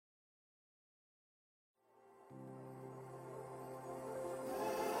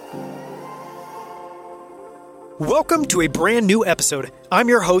Welcome to a brand new episode. I'm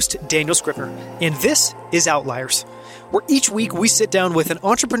your host, Daniel Scrivener, and this is Outliers, where each week we sit down with an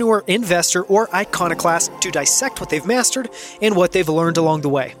entrepreneur, investor, or iconoclast to dissect what they've mastered and what they've learned along the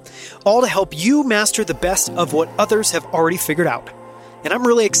way, all to help you master the best of what others have already figured out. And I'm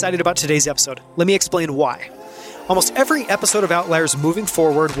really excited about today's episode. Let me explain why. Almost every episode of Outliers moving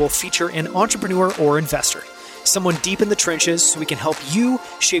forward will feature an entrepreneur or investor, someone deep in the trenches so we can help you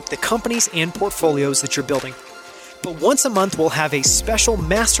shape the companies and portfolios that you're building. But once a month, we'll have a special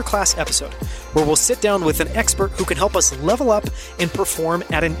Masterclass episode where we'll sit down with an expert who can help us level up and perform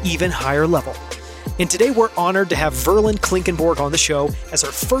at an even higher level. And today we're honored to have Verlyn Klinkenborg on the show as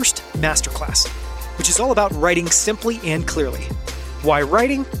our first Masterclass, which is all about writing simply and clearly. Why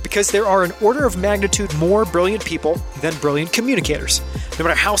writing? Because there are an order of magnitude more brilliant people than brilliant communicators. No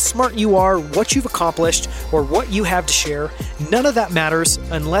matter how smart you are, what you've accomplished, or what you have to share, none of that matters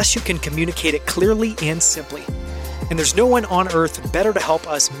unless you can communicate it clearly and simply. And there's no one on earth better to help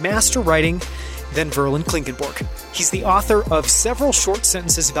us master writing than Verlyn Klinkenborg. He's the author of several short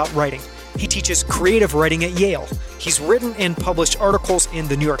sentences about writing. He teaches creative writing at Yale. He's written and published articles in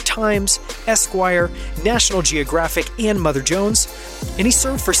the New York Times, Esquire, National Geographic, and Mother Jones. And he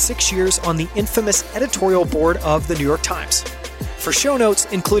served for 6 years on the infamous editorial board of the New York Times. For show notes,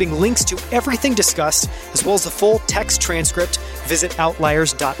 including links to everything discussed, as well as a full text transcript, visit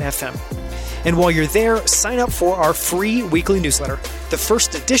outliers.fm. And while you're there, sign up for our free weekly newsletter. The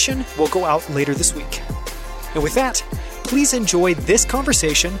first edition will go out later this week. And with that, please enjoy this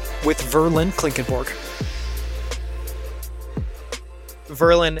conversation with Verlyn Klinkenborg.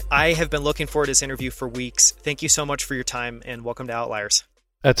 Verlyn, I have been looking forward to this interview for weeks. Thank you so much for your time and welcome to Outliers.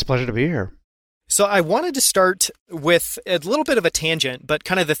 It's a pleasure to be here. So I wanted to start with a little bit of a tangent, but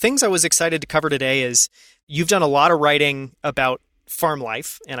kind of the things I was excited to cover today is you've done a lot of writing about farm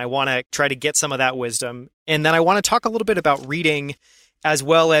life, and I want to try to get some of that wisdom. And then I want to talk a little bit about reading as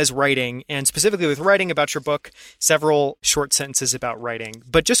well as writing, and specifically with writing about your book, several short sentences about writing.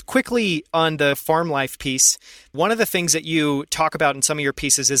 But just quickly on the farm life piece, one of the things that you talk about in some of your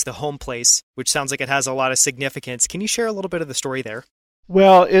pieces is the home place, which sounds like it has a lot of significance. Can you share a little bit of the story there?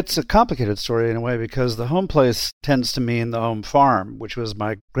 Well, it's a complicated story in a way because the home place tends to mean the home farm, which was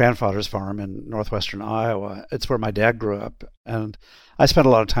my grandfather's farm in northwestern Iowa. It's where my dad grew up, and I spent a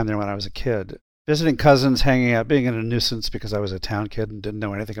lot of time there when I was a kid. Visiting cousins, hanging out, being in a nuisance because I was a town kid and didn't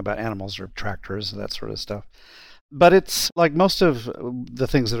know anything about animals or tractors and that sort of stuff. But it's like most of the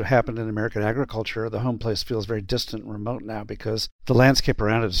things that have happened in American agriculture, the home place feels very distant and remote now because the landscape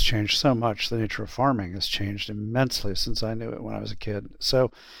around it has changed so much. The nature of farming has changed immensely since I knew it when I was a kid.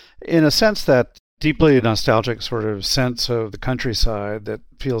 So in a sense, that deeply nostalgic sort of sense of the countryside that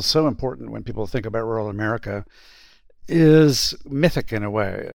feels so important when people think about rural America is mythic in a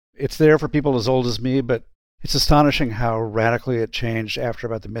way. It's there for people as old as me, but it's astonishing how radically it changed after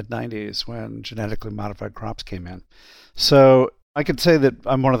about the mid-90s when genetically modified crops came in. So I could say that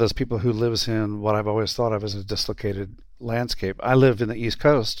I'm one of those people who lives in what I've always thought of as a dislocated landscape. I live in the East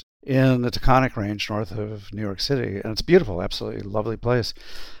Coast, in the Taconic Range north of New York City, and it's beautiful, absolutely lovely place.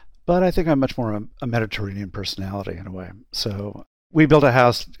 But I think I'm much more a Mediterranean personality in a way. So we built a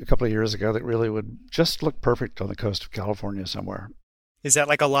house a couple of years ago that really would just look perfect on the coast of California somewhere. Is that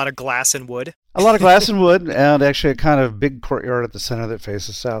like a lot of glass and wood? A lot of glass and wood, and actually a kind of big courtyard at the center that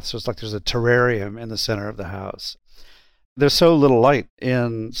faces south. So it's like there's a terrarium in the center of the house. There's so little light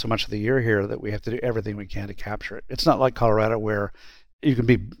in so much of the year here that we have to do everything we can to capture it. It's not like Colorado where you can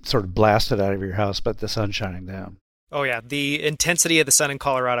be sort of blasted out of your house, but the sun's shining down. Oh yeah, the intensity of the sun in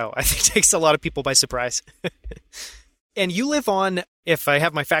Colorado, I think takes a lot of people by surprise. And you live on, if I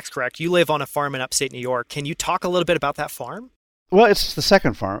have my facts correct, you live on a farm in upstate New York. Can you talk a little bit about that farm? Well, it's the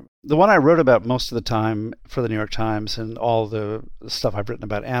second farm. The one I wrote about most of the time for the New York Times and all the stuff I've written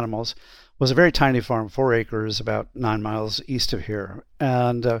about animals was a very tiny farm, 4 acres, about 9 miles east of here.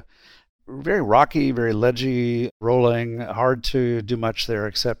 And very rocky, very ledgy, rolling, hard to do much there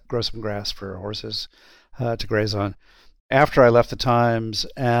except grow some grass for horses to graze on. After I left the Times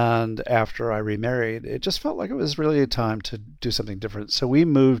and after I remarried, it just felt like it was really a time to do something different. So we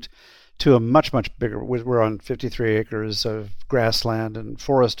moved to a much, much bigger, we're on 53 acres of grassland and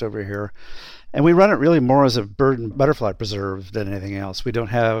forest over here. And we run it really more as a bird and butterfly preserve than anything else. We don't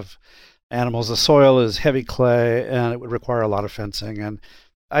have animals. The soil is heavy clay and it would require a lot of fencing. And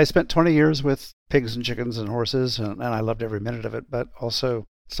I spent 20 years with pigs and chickens and horses and I loved every minute of it. But also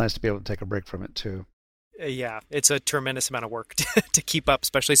it's nice to be able to take a break from it too. Yeah, it's a tremendous amount of work to keep up,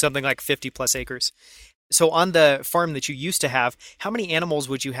 especially something like 50 plus acres. So on the farm that you used to have, how many animals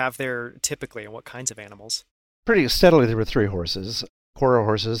would you have there typically, and what kinds of animals? Pretty steadily, there were 3 horses. quarter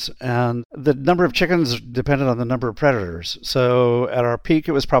horses, and the number of chickens depended on the number of predators. So at our peak,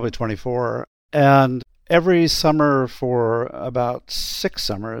 it was probably 24. And every summer for about 6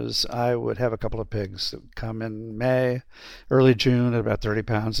 summers, I would have a couple of pigs that would come in May, early June at about 30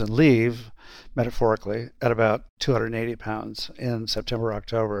 pounds and leave, metaphorically, at about 280 pounds in September,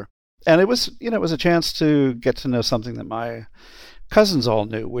 October. And it was a chance to get to know something that my cousins all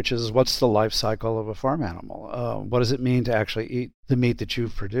knew, which is what's the life cycle of a farm animal? What does it mean to actually eat the meat that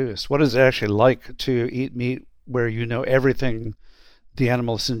you've produced? What is it actually like to eat meat where you know everything the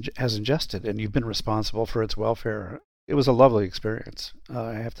animal has ingested and you've been responsible for its welfare? It was a lovely experience,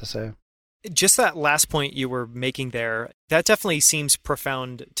 I have to say. Just that last point you were making there, that definitely seems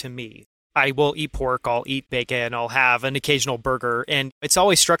profound to me. I will eat pork, I'll eat bacon, I'll have an occasional burger. And it's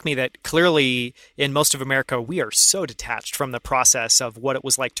always struck me that clearly in most of America, we are so detached from the process of what it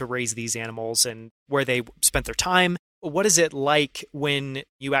was like to raise these animals and where they spent their time. What is it like when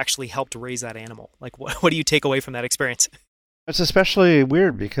you actually helped raise that animal? Like, what do you take away from that experience? It's especially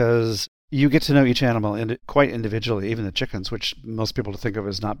weird because you get to know each animal quite individually, even the chickens, which most people think of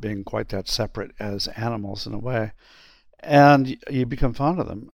as not being quite that separate as animals in a way. And you become fond of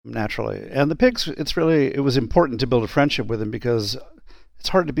them naturally. And the pigs, it was important to build a friendship with them because it's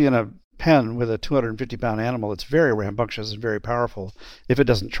hard to be in a pen with a 250-pound animal. It's very rambunctious and very powerful if it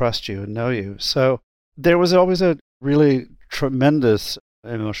doesn't trust you and know you. So there was always a really tremendous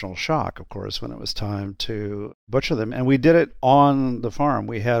emotional shock, of course, when it was time to butcher them. And we did it on the farm.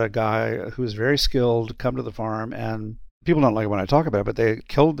 We had a guy who was very skilled come to the farm, and people don't like it when I talk about it, but they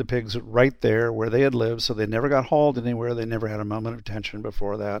killed the pigs right there where they had lived, so they never got hauled anywhere. They never had a moment of tension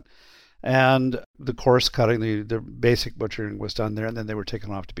before that. And the coarse cutting, the basic butchering was done there, and then they were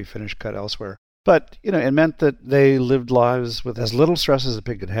taken off to be finished cut elsewhere. But, it meant that they lived lives with as little stress as a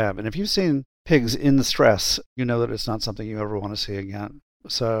pig could have. And if you've seen pigs in the stress, you know that it's not something you ever want to see again.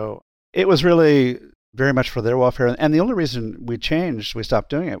 So it was really very much for their welfare. And the only reason we stopped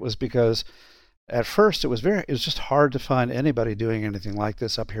doing it, was because at first, it was just hard to find anybody doing anything like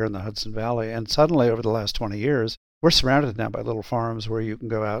this up here in the Hudson Valley. And suddenly, over the last 20 years, we're surrounded now by little farms where you can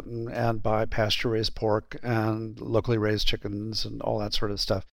go out and buy pasture-raised pork and locally raised chickens and all that sort of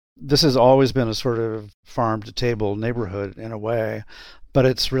stuff. This has always been a sort of farm-to-table neighborhood in a way, but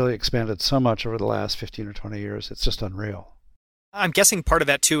it's really expanded so much over the last 15 or 20 years. It's just unreal. I'm guessing part of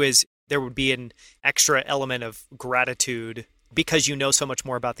that, too, is there would be an extra element of gratitude because you know so much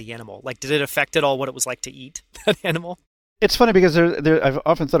more about the animal. Like, did it affect at all what it was like to eat that animal? It's funny because I've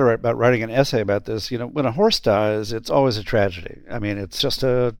often thought about writing an essay about this. When a horse dies, it's always a tragedy. I mean, it's just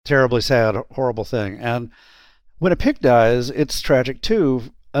a terribly sad, horrible thing. And when a pig dies, it's tragic too,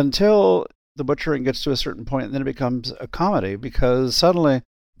 until the butchering gets to a certain point, and then it becomes a comedy because suddenly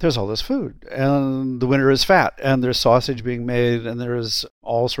there's all this food, and the winter is fat, and there's sausage being made, and there's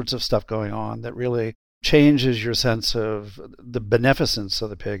all sorts of stuff going on that really changes your sense of the beneficence of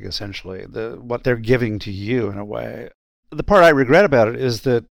the pig, essentially, what they're giving to you in a way. The part I regret about it is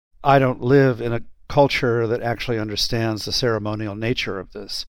that I don't live in a culture that actually understands the ceremonial nature of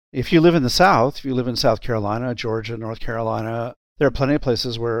this. If you live in the South, if you live in South Carolina, Georgia, North Carolina, there are plenty of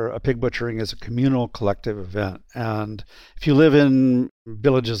places where a pig butchering is a communal, collective event. And if you live in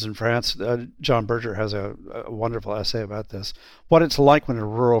villages in France, John Berger has a wonderful essay about this, what it's like when a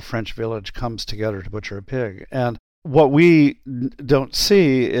rural French village comes together to butcher a pig. And what we don't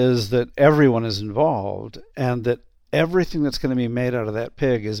see is that everyone is involved and that everything that's going to be made out of that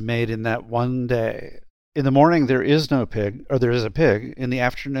pig is made in that one day. In the morning, there is no pig, or there is a pig. In the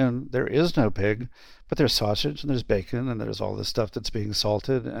afternoon, there is no pig, but there's sausage and there's bacon and there's all this stuff that's being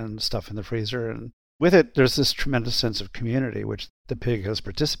salted and stuff in the freezer. And with it, there's this tremendous sense of community, which the pig has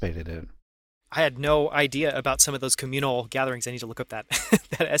participated in. I had no idea about some of those communal gatherings. I need to look up that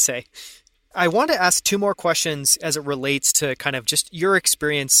that essay. I want to ask 2 more questions as it relates to kind of just your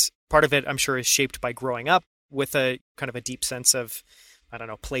experience. Part of it, I'm sure, is shaped by growing up with a kind of a deep sense of,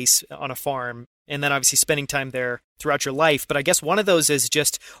 place on a farm. And then obviously spending time there throughout your life. But I guess one of those is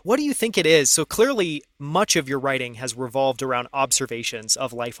just, what do you think it is? So clearly much of your writing has revolved around observations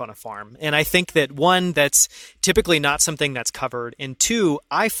of life on a farm. And I think that 1, that's typically not something that's covered. And 2,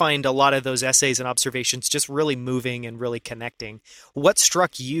 I find a lot of those essays and observations just really moving and really connecting. What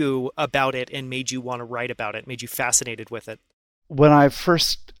struck you about it and made you want to write about it, made you fascinated with it? When I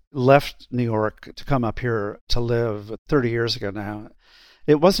first left New York to come up here to live 30 years ago now,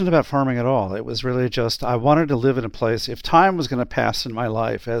 it wasn't about farming at all. It was really just, I wanted to live in a place, if time was going to pass in my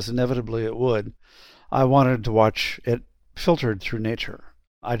life, as inevitably it would, I wanted to watch it filtered through nature.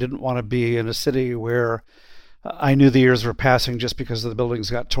 I didn't want to be in a city where I knew the years were passing just because the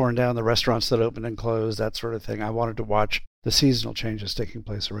buildings got torn down, the restaurants that opened and closed, that sort of thing. I wanted to watch the seasonal changes taking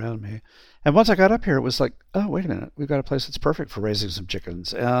place around me. And once I got up here, it was like, oh, wait a minute, we've got a place that's perfect for raising some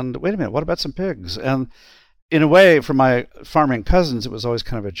chickens. And wait a minute, what about some pigs? And in a way, for my farming cousins, it was always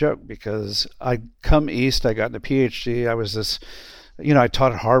kind of a joke because I'd come east, I got a PhD, I was this, I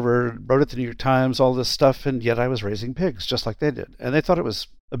taught at Harvard, wrote at the New York Times, all this stuff, and yet I was raising pigs just like they did. And they thought it was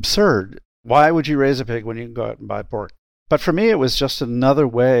absurd. Why would you raise a pig when you can go out and buy pork? But for me, it was just another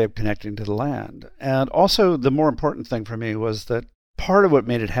way of connecting to the land. And also, the more important thing for me was that part of what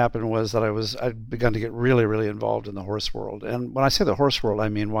made it happen was that I'd begun to get really, really involved in the horse world. And when I say the horse world, I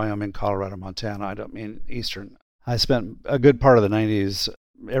mean Wyoming, Colorado, Montana. I don't mean Eastern. I spent a good part of the 90s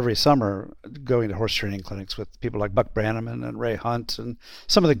every summer going to horse training clinics with people like Buck Brannaman and Ray Hunt and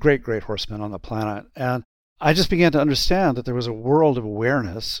some of the great, great horsemen on the planet. And I just began to understand that there was a world of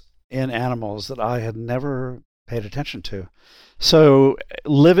awareness in animals that I had never paid attention to. So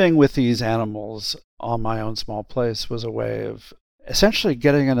living with these animals on my own small place was a way of essentially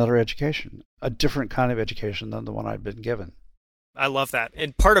getting another education, a different kind of education than the one I'd been given. I love that.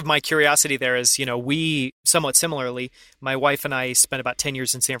 And part of my curiosity there is, we somewhat similarly, my wife and I spent about 10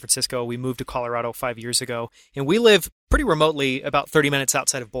 years in San Francisco. We moved to Colorado 5 years ago, and we live pretty remotely about 30 minutes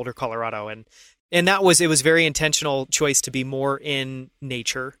outside of Boulder, Colorado. And it was very intentional choice to be more in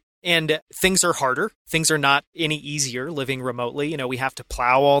nature. And things are harder. Things are not any easier living remotely. We have to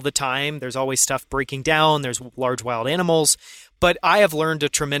plow all the time. There's always stuff breaking down. There's large wild animals. But I have learned a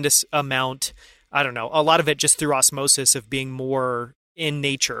tremendous amount, a lot of it just through osmosis of being more in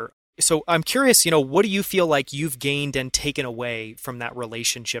nature. So I'm curious, what do you feel like you've gained and taken away from that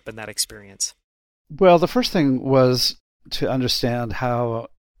relationship and that experience? Well, the first thing was to understand how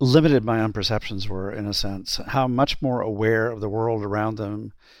limited my own perceptions were, in a sense, how much more aware of the world around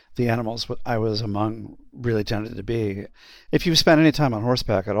them the animals I was among really tended to be. If you've spent any time on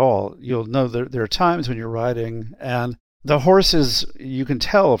horseback at all, you'll know there are times when you're riding and the horses, you can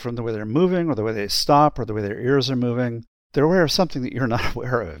tell from the way they're moving or the way they stop or the way their ears are moving, they're aware of something that you're not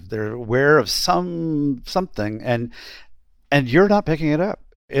aware of. They're aware of something and you're not picking it up.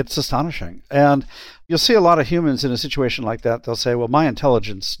 It's astonishing. And you'll see a lot of humans in a situation like that. They'll say, well, my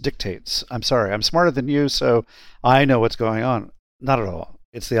intelligence dictates. I'm sorry, I'm smarter than you, so I know what's going on. Not at all.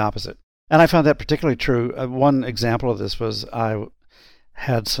 It's the opposite. And I found that particularly true. One example of this was I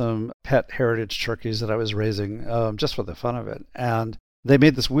had some pet heritage turkeys that I was raising just for the fun of it. And they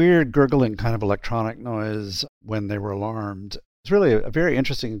made this weird gurgling kind of electronic noise when they were alarmed. It's really a very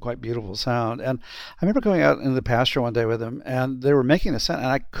interesting and quite beautiful sound. And I remember going out into the pasture one day with them, and they were making a sound,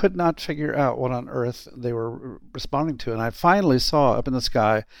 and I could not figure out what on earth they were responding to. And I finally saw up in the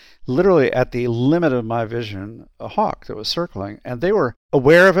sky, literally at the limit of my vision, a hawk that was circling. And they were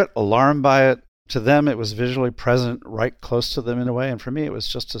aware of it, alarmed by it. To them, it was visually present, right close to them in a way. And for me, it was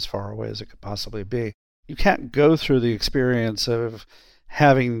just as far away as it could possibly be. You can't go through the experience of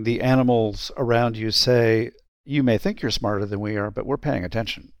having the animals around you say, you may think you're smarter than we are, but we're paying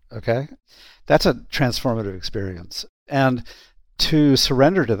attention, okay? That's a transformative experience. And to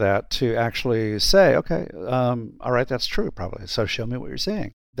surrender to that, to actually say, okay, all right, that's true probably, so show me what you're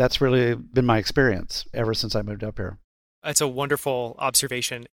seeing. That's really been my experience ever since I moved up here. It's a wonderful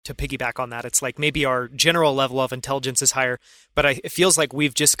observation to piggyback on that. It's like maybe our general level of intelligence is higher, but it feels like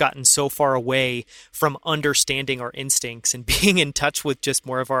we've just gotten so far away from understanding our instincts and being in touch with just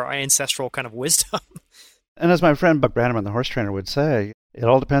more of our ancestral kind of wisdom. And as my friend Buck Brannaman, the horse trainer, would say, it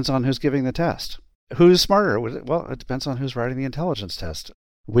all depends on who's giving the test. Who's smarter? Well, it depends on who's writing the intelligence test.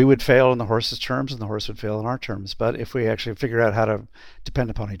 We would fail in the horse's terms, and the horse would fail in our terms. But if we actually figure out how to depend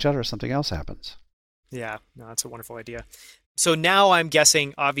upon each other, something else happens. Yeah, no, that's a wonderful idea. So now I'm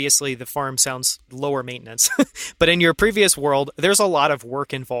guessing, obviously, the farm sounds lower maintenance. But in your previous world, there's a lot of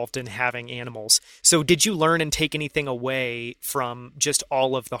work involved in having animals. So did you learn and take anything away from just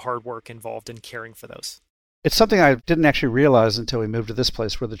all of the hard work involved in caring for those? It's something I didn't actually realize until we moved to this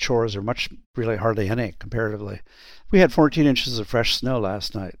place where the chores are really hardly any comparatively. We had 14 inches of fresh snow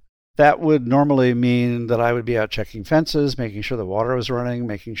last night. That would normally mean that I would be out checking fences, making sure the water was running,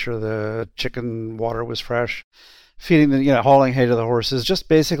 making sure the chicken water was fresh, feeding hauling hay to the horses. Just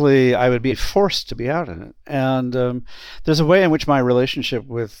basically, I would be forced to be out in it. And there's a way in which my relationship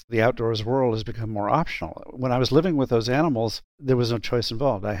with the outdoors world has become more optional. When I was living with those animals, there was no choice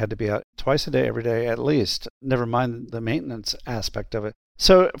involved. I had to be out twice a day, every day at least, never mind the maintenance aspect of it.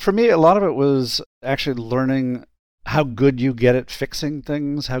 So for me, a lot of it was actually learning how good you get at fixing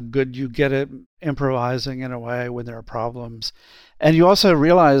things, how good you get at improvising in a way when there are problems. And you also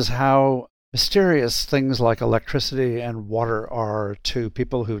realize how mysterious things like electricity and water are to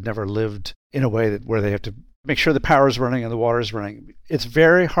people who've never lived in a way where they have to make sure the power is running and the water is running. It's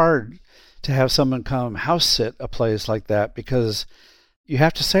very hard to have someone come house sit a place like that, because you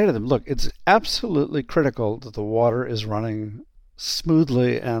have to say to them, look, it's absolutely critical that the water is running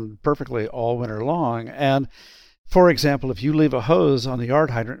smoothly and perfectly all winter long. And for example, if you leave a hose on the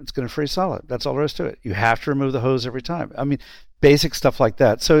yard hydrant, it's going to freeze solid. That's all there is to it. You have to remove the hose every time. I mean, basic stuff like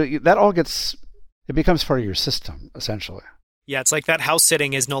that. So that all it becomes part of your system, essentially. Yeah, it's like that house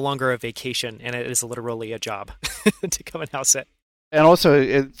sitting is no longer a vacation, and it is literally a job to come and house sit. And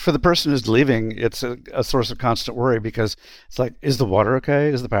also, for the person who's leaving, it's a source of constant worry, because it's like, is the water okay?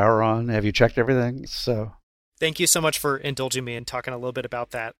 Is the power on? Have you checked everything? So, thank you so much for indulging me and talking a little bit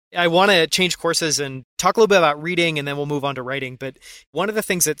about that. I want to change courses and talk a little bit about reading, and then we'll move on to writing. But one of the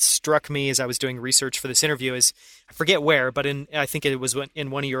things that struck me as I was doing research for this interview is, I forget where, but I think it was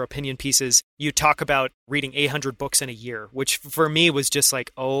in one of your opinion pieces, you talk about reading 800 books in a year, which for me was just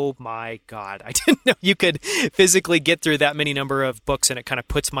like, oh my God, I didn't know you could physically get through that many number of books, and it kind of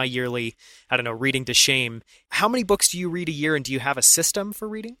puts my yearly, reading to shame. How many books do you read a year, and do you have a system for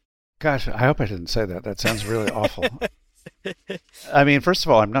reading? Gosh, I hope I didn't say that. That sounds really awful. I mean, first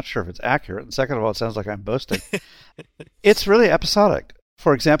of all, I'm not sure if it's accurate. And second of all, it sounds like I'm boasting. It's really episodic.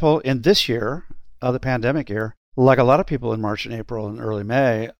 For example, in this year, the pandemic year, like a lot of people in March and April and early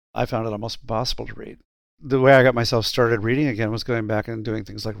May, I found it almost impossible to read. The way I got myself started reading again was going back and doing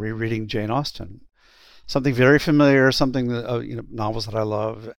things like rereading Jane Austen. Something very familiar, something that, novels that I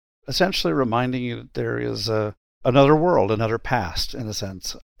love, essentially reminding you that there is another world, another past, in a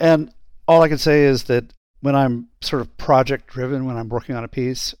sense. And all I can say is that when I'm sort of project-driven, when I'm working on a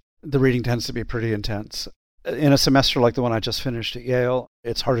piece, the reading tends to be pretty intense. In a semester like the one I just finished at Yale,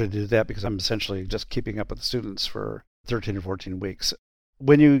 it's harder to do that because I'm essentially just keeping up with the students for 13 or 14 weeks.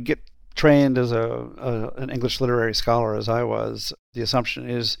 When you get trained as an English literary scholar, as I was, the assumption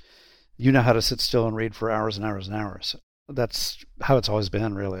is you know how to sit still and read for hours and hours and hours. That's how it's always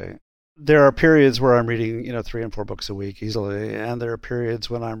been, really. There are periods where I'm reading, 3 and 4 books a week easily, and there are periods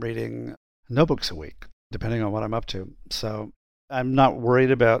when I'm reading no books a week, depending on what I'm up to. So I'm not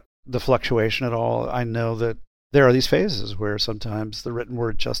worried about the fluctuation at all. I know that there are these phases where sometimes the written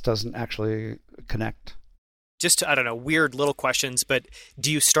word just doesn't actually connect. Just, weird little questions, but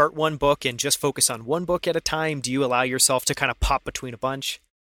do you start one book and just focus on one book at a time? Do you allow yourself to kind of pop between a bunch?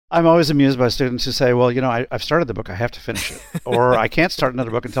 I'm always amused by students who say, well, I've started the book, I have to finish it. Or I can't start another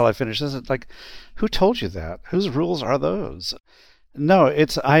book until I finish this. It's like, who told you that? Whose rules are those? No,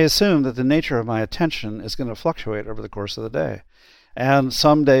 I assume that the nature of my attention is going to fluctuate over the course of the day. And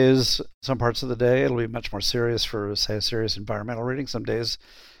some days, some parts of the day, it'll be much more serious for, say, a serious environmental reading. Some days,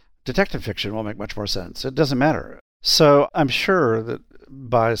 detective fiction will make much more sense. It doesn't matter. So I'm sure that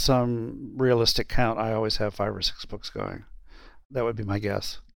by some realistic count, I always have 5 or 6 books going. That would be my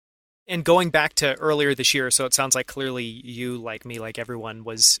guess. And going back to earlier this year, so it sounds like clearly you, like me, like everyone,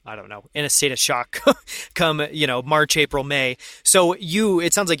 was, in a state of shock come, March, April, May. So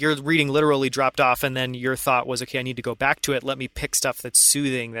it sounds like your reading literally dropped off, and then your thought was, okay, I need to go back to it. Let me pick stuff that's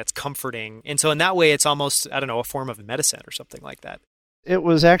soothing, that's comforting. And so in that way, it's almost, a form of medicine or something like that. It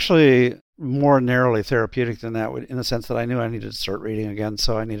was actually more narrowly therapeutic than that, in the sense that I knew I needed to start reading again.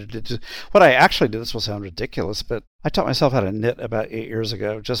 So I needed to do what I actually did. This will sound ridiculous, but I taught myself how to knit about 8 years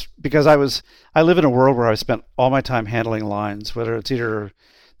ago, just because I live in a world where I spent all my time handling lines, whether it's either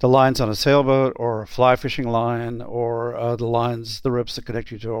the lines on a sailboat or a fly fishing line or the ropes that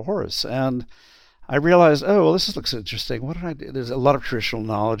connect you to a horse. And I realized, this looks interesting. What did I do? There's a lot of traditional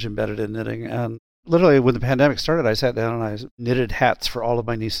knowledge embedded in knitting. And literally, when the pandemic started, I sat down and I knitted hats for all of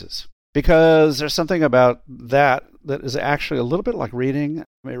my nieces. Because there's something about that is actually a little bit like reading.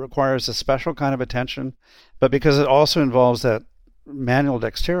 It requires a special kind of attention, but because it also involves that manual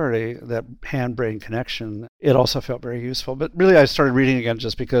dexterity, that hand-brain connection, it also felt very useful. But really, I started reading again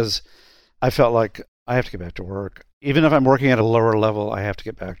just because I felt like I have to get back to work. Even if I'm working at a lower level, I have to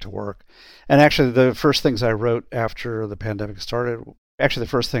get back to work. And actually, the first things I wrote after the pandemic started, actually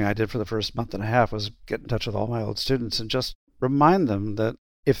the first thing I did for the first month and a half was get in touch with all my old students and just remind them that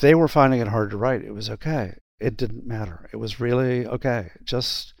if they were finding it hard to write, it was okay. It didn't matter. It was really okay.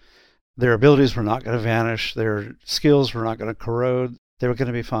 Just their abilities were not going to vanish. Their skills were not going to corrode. They were going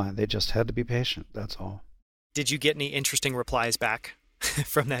to be fine. They just had to be patient. That's all. Did you get any interesting replies back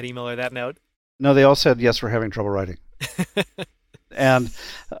from that email or that note? No, they all said, yes, we're having trouble writing. And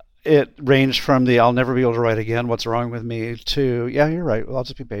it ranged from the I'll never be able to write again, what's wrong with me, to, yeah, you're right, well, I'll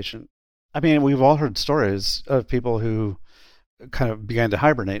just be patient. I mean, we've all heard stories of people who kind of began to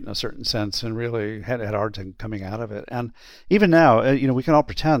hibernate in a certain sense and really had a hard time coming out of it. And even now, we can all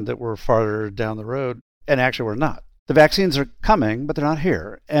pretend that we're farther down the road, and actually we're not. The vaccines are coming, but they're not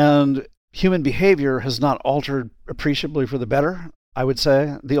here. And human behavior has not altered appreciably for the better. I would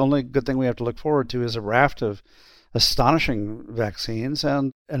say the only good thing we have to look forward to is a raft of astonishing vaccines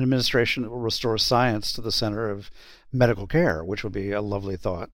and an administration that will restore science to the center of medical care, which would be a lovely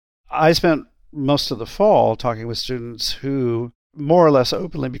thought. I spent most of the fall talking with students who, more or less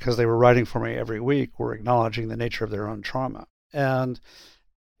openly, because they were writing for me every week, were acknowledging the nature of their own trauma. And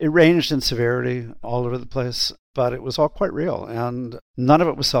it ranged in severity all over the place, but it was all quite real. And none of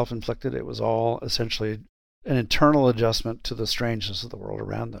it was self-inflicted. It was all essentially an internal adjustment to the strangeness of the world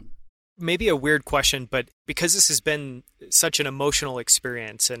around them. Maybe a weird question, but because this has been such an emotional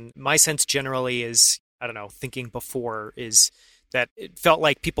experience, and my sense generally is, I don't know, thinking before is that it felt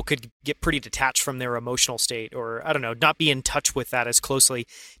like people could get pretty detached from their emotional state, or, I don't know, not be in touch with that as closely.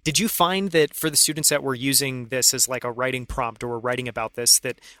 Did you find that for the students that were using this as like a writing prompt or were writing about this,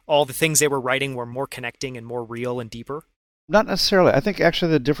 that all the things they were writing were more connecting and more real and deeper? Not necessarily. I think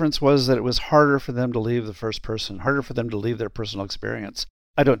actually the difference was that it was harder for them to leave the first person, harder for them to leave their personal experience.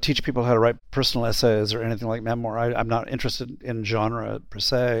 I don't teach people how to write personal essays or anything like memoir. I'm not interested in genre per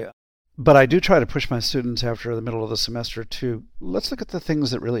se. But I do try to push my students after the middle of the semester to, let's look at the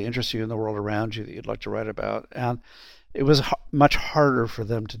things that really interest you in the world around you that you'd like to write about. And it was much harder for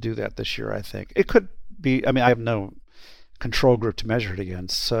them to do that this year, I think. It could be, I have no control group to measure it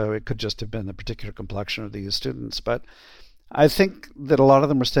against, so it could just have been the particular complexion of these students. But I think that a lot of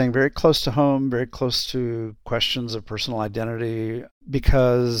them were staying very close to home, very close to questions of personal identity,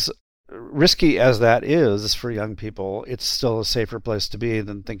 because risky as that is for young people, it's still a safer place to be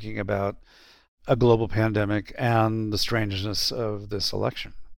than thinking about a global pandemic and the strangeness of this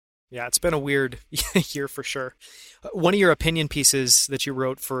election. Yeah, it's been a weird year for sure. One of your opinion pieces that you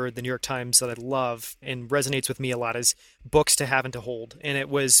wrote for the New York Times that I love and resonates with me a lot is books to have and to hold. And it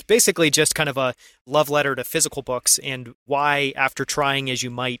was basically just kind of a love letter to physical books and why, after trying as you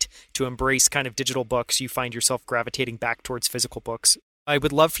might to embrace kind of digital books, you find yourself gravitating back towards physical books. I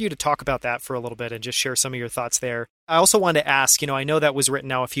would love for you to talk about that for a little bit and just share some of your thoughts there. I also wanted to ask, I know that was written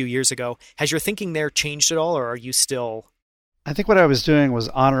now a few years ago. Has your thinking there changed at all, or are you still... I think what I was doing was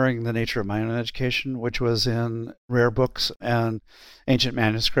honoring the nature of my own education, which was in rare books and ancient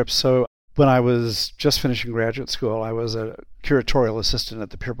manuscripts. So when I was just finishing graduate school, I was a curatorial assistant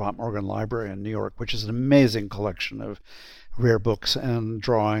at the Pierpont Morgan Library in New York, which is an amazing collection of rare books and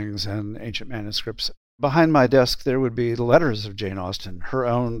drawings and ancient manuscripts. Behind my desk, there would be the letters of Jane Austen, her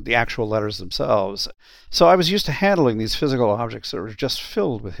own, the actual letters themselves. So I was used to handling these physical objects that were just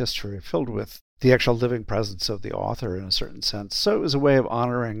filled with history, filled with the actual living presence of the author in a certain sense. So it was a way of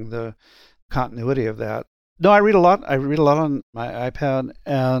honoring the continuity of that. No, I read a lot. I read a lot on my iPad.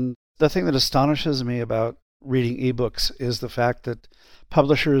 And the thing that astonishes me about reading ebooks is the fact that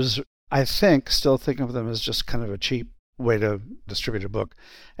publishers, I think, still think of them as just kind of a cheap way to distribute a book.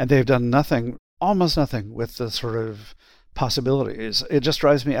 And they've done nothing, almost nothing, with the sort of possibilities. It just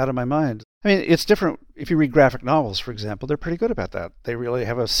drives me out of my mind. It's different. If you read graphic novels, for example, they're pretty good about that. They really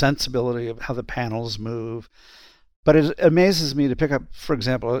have a sensibility of how the panels move. But it amazes me to pick up, for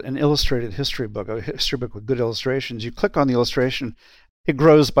example, an illustrated history book, a history book with good illustrations. You click on the illustration, it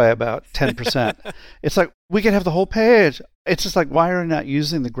grows by about 10%. It's like, we could have the whole page. It's just like, why are we not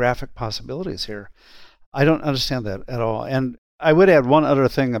using the graphic possibilities here? I don't understand that at all. And I would add one other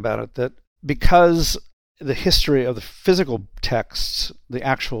thing about it, that because the history of the physical texts, the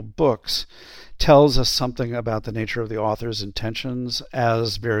actual books, tells us something about the nature of the author's intentions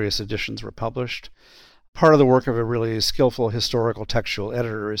as various editions were published. Part of the work of a really skillful historical textual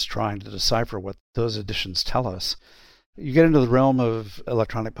editor is trying to decipher what those editions tell us. You get into the realm of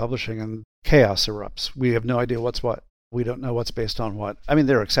electronic publishing and chaos erupts. We have no idea what's what. We don't know what's based on what.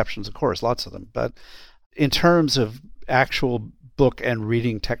 There are exceptions, of course, lots of them. But in terms of actual book and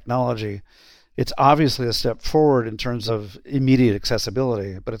reading technology, it's obviously a step forward in terms of immediate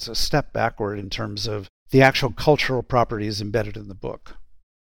accessibility, but it's a step backward in terms of the actual cultural properties embedded in the book.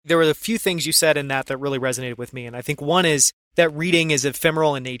 There were a few things you said in that really resonated with me. And I think one is that reading is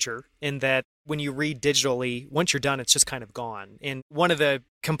ephemeral in nature, in that when you read digitally, once you're done, it's just kind of gone. And one of the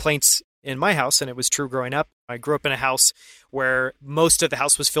complaints in my house, and it was true growing up, I grew up in a house where most of the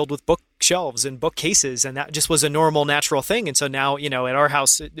house was filled with bookshelves and bookcases, and that just was a normal, natural thing. And so now, at our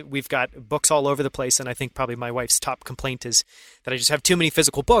house, we've got books all over the place, and I think probably my wife's top complaint is that I just have too many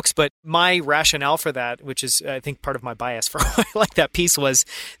physical books. But my rationale for that, which is, I think, part of my bias for why I like that piece, was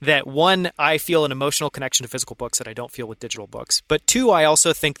that, one, I feel an emotional connection to physical books that I don't feel with digital books. But two, I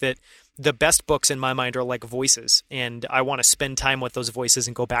also think that the best books in my mind are like voices, and I want to spend time with those voices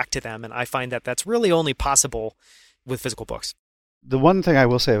and go back to them. And I find that that's really only possible with physical books. The one thing I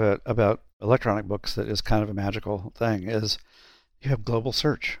will say about electronic books that is kind of a magical thing is you have global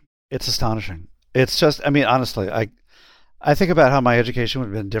search. It's astonishing. It's just, honestly, I think about how my education would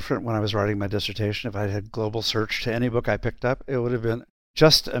have been different when I was writing my dissertation. If I had global search to any book I picked up, it would have been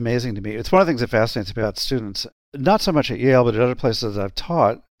just amazing to me. It's one of the things that fascinates me about students, not so much at Yale, but at other places I've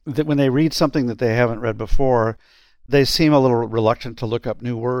taught, that when they read something that they haven't read before, they seem a little reluctant to look up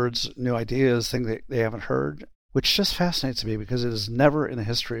new words, new ideas, things that they haven't heard, which just fascinates me because it has never in the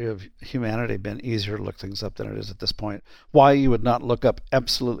history of humanity been easier to look things up than it is at this point. Why you would not look up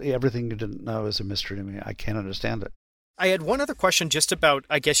absolutely everything you didn't know is a mystery to me. I can't understand it. I had one other question just about,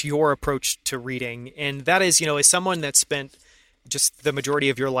 I guess, your approach to reading. And that is, as someone that spent just the majority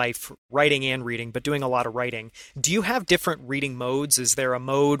of your life writing and reading, but doing a lot of writing, do you have different reading modes? Is there a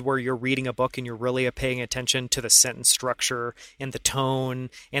mode where you're reading a book and you're really paying attention to the sentence structure and the tone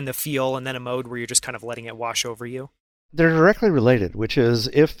and the feel, and then a mode where you're just kind of letting it wash over you? They're directly related, which is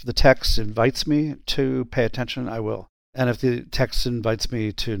if the text invites me to pay attention, I will. And if the text invites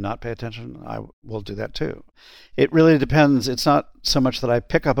me to not pay attention, I will do that too. It really depends. It's not so much that I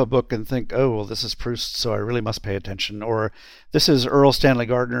pick up a book and think, oh, well, this is Proust, so I really must pay attention. Or this is Earl Stanley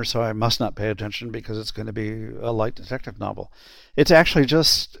Gardner, so I must not pay attention because it's going to be a light detective novel. It's actually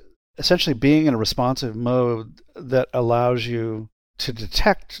just essentially being in a responsive mode that allows you to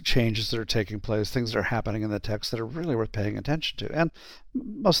detect changes that are taking place, things that are happening in the text that are really worth paying attention to. And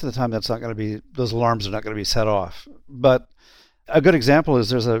most of the time, that's not going to be, those alarms are not going to be set off. But a good example is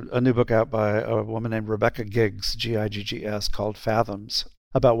there's a new book out by a woman named Rebecca Giggs, Giggs, called Fathoms,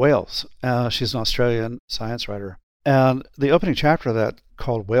 about whales. She's an Australian science writer. And the opening chapter of that,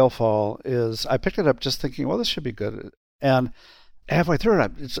 called Whale Fall, is, I picked it up just thinking, well, this should be good. And halfway through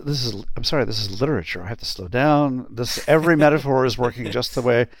it, this is literature. I have to slow down. Every metaphor is working just the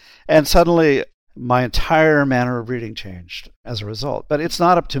way. And suddenly, my entire manner of reading changed as a result. But it's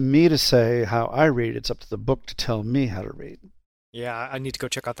not up to me to say how I read. It's up to the book to tell me how to read. Yeah, I need to go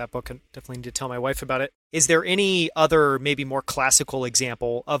check out that book and definitely need to tell my wife about it. Is there any other, maybe more classical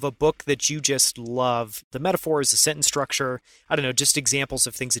example of a book that you just love? The metaphors, the sentence structure, I don't know, just examples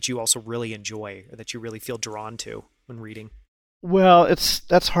of things that you also really enjoy or that you really feel drawn to when reading. Well,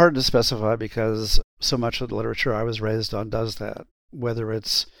 that's hard to specify because so much of the literature I was raised on does that, whether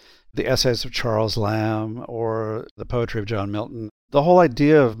it's the essays of Charles Lamb or the poetry of John Milton. The whole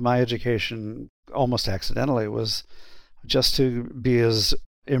idea of my education, almost accidentally, was just to be as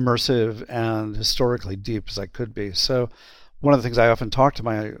immersive and historically deep as I could be. So one of the things I often talk to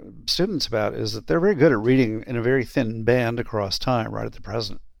my students about is that they're very good at reading in a very thin band across time, right at the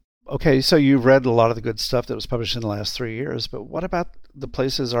present. Okay, so you've read a lot of the good stuff that was published in the last 3 years, but what about the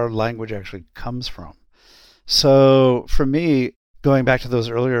places our language actually comes from? So for me, going back to those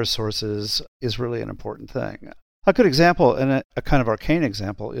earlier sources is really an important thing. A good example, and a kind of arcane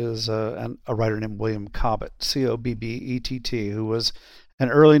example, is a writer named William Cobbett, Cobbett, who was an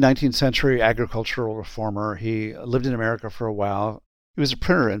early 19th century agricultural reformer. He lived in America for a while. He was a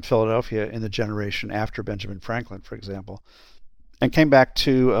printer in Philadelphia in the generation after Benjamin Franklin, for example, and came back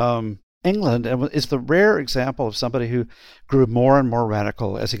to England and is the rare example of somebody who grew more and more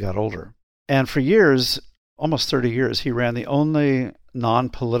radical as he got older. And for years, almost 30 years, he ran the only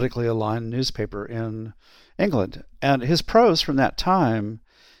non-politically aligned newspaper in England. And his prose from that time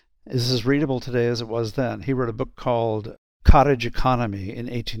is as readable today as it was then. He wrote a book called Cottage Economy in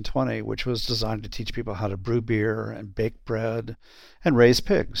 1820, which was designed to teach people how to brew beer and bake bread and raise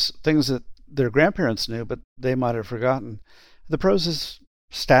pigs, things that their grandparents knew, but they might have forgotten. The prose is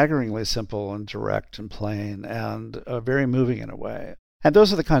staggeringly simple and direct and plain and very moving in a way. And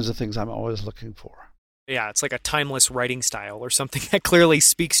those are the kinds of things I'm always looking for. Yeah, it's like a timeless writing style or something that clearly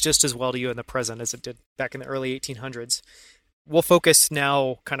speaks just as well to you in the present as it did back in the early 1800s. We'll focus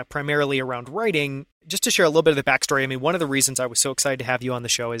now kind of primarily around writing. Just to share a little bit of the backstory, I mean, one of the reasons I was so excited to have you on the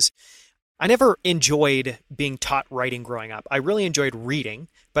show is I never enjoyed being taught writing growing up. I really enjoyed reading,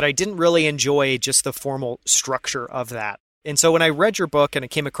 but I didn't really enjoy just the formal structure of that. And so when I read your book and I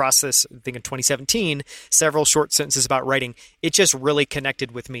came across this, I think in 2017, several short sentences about writing, it just really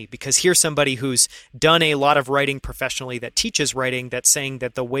connected with me because here's somebody who's done a lot of writing professionally that teaches writing that's saying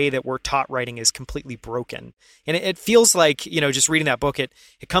that the way that we're taught writing is completely broken. And it feels like, just reading that book, it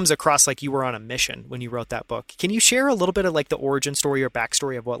comes across like you were on a mission when you wrote that book. Can you share a little bit of like the origin story or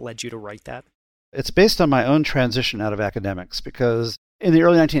backstory of what led you to write that? It's based on my own transition out of academics because in the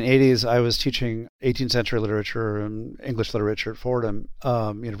early 1980s, I was teaching 18th century literature and English literature at Fordham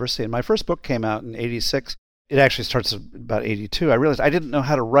University. And my first book came out in 86. It actually starts at about 82. I realized I didn't know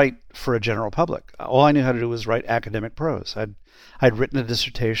how to write for a general public. All I knew how to do was write academic prose. I'd written a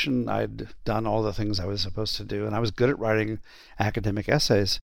dissertation. I'd done all the things I was supposed to do. And I was good at writing academic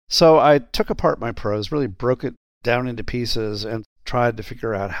essays. So I took apart my prose, really broke it down into pieces and tried to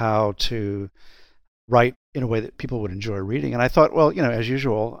figure out how to write in a way that people would enjoy reading. And I thought, well, as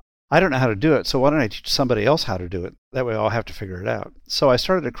usual, I don't know how to do it, so why don't I teach somebody else how to do it? That way I'll have to figure it out. So I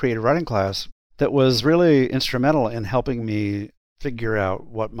started a creative writing class that was really instrumental in helping me figure out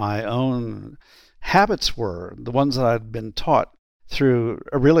what my own habits were, the ones that I'd been taught through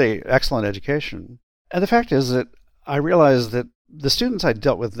a really excellent education. And the fact is that I realized that the students I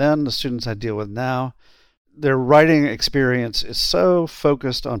dealt with then, the students I deal with now, their writing experience is so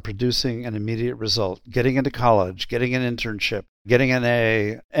focused on producing an immediate result, getting into college, getting an internship, getting an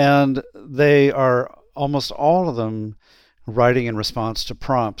A, and they are almost all of them writing in response to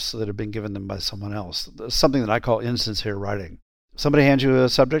prompts that have been given them by someone else, something that I call insincere writing. Somebody hands you a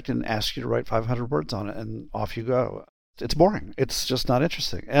subject and asks you to write 500 words on it, and off you go. It's boring. It's just not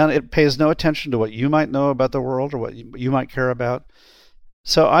interesting. And it pays no attention to what you might know about the world or what you might care about.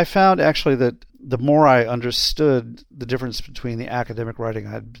 So I found actually that the more I understood the difference between the academic writing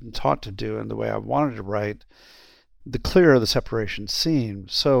I'd been taught to do and the way I wanted to write, the clearer the separation seemed.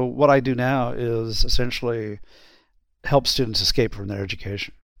 So what I do now is essentially help students escape from their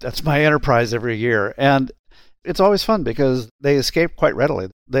education. That's my enterprise every year. And it's always fun because they escape quite readily.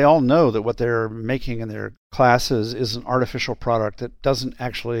 They all know that what they're making in their classes is an artificial product that doesn't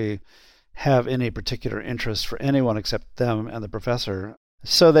actually have any particular interest for anyone except them and the professor.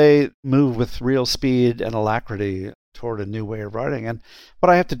 So they move with real speed and alacrity toward a new way of writing. And what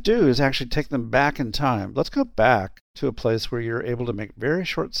I have to do is actually take them back in time. Let's go back to a place where you're able to make very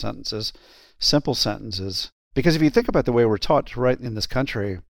short sentences, simple sentences. Because if you think about the way we're taught to write in this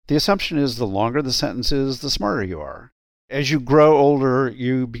country, the assumption is the longer the sentence is, the smarter you are. As you grow older,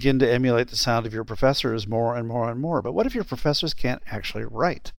 you begin to emulate the sound of your professors more and more and more. But what if your professors can't actually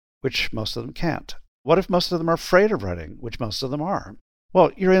write, which most of them can't? What if most of them are afraid of writing, which most of them are?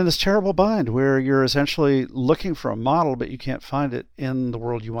 Well, you're in this terrible bind where you're essentially looking for a model, but you can't find it in the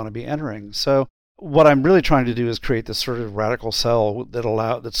world you want to be entering. So what I'm really trying to do is create this sort of radical cell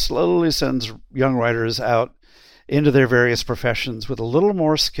that slowly sends young writers out into their various professions with a little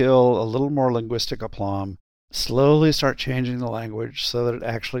more skill, a little more linguistic aplomb, slowly start changing the language so that it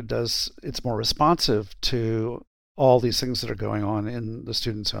actually it's more responsive to all these things that are going on in the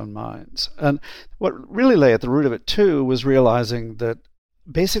students' own minds. And what really lay at the root of it, too, was realizing that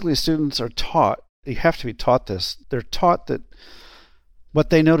basically students are taught, you have to be taught this, they're taught that what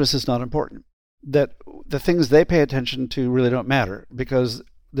they notice is not important, that the things they pay attention to really don't matter because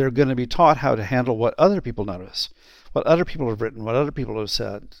they're going to be taught how to handle what other people notice, what other people have written, what other people have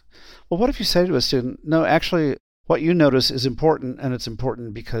said. Well, what if you say to a student, no, actually, what you notice is important, and it's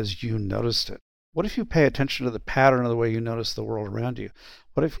important because you noticed it? What if you pay attention to the pattern of the way you notice the world around you?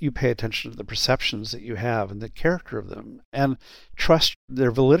 What if you pay attention to the perceptions that you have and the character of them and trust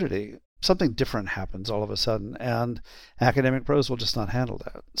their validity? Something different happens all of a sudden, and academic prose will just not handle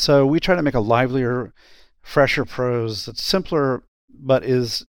that. So we try to make a livelier, fresher prose that's simpler, but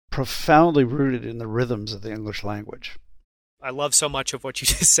is profoundly rooted in the rhythms of the English language. I love so much of what you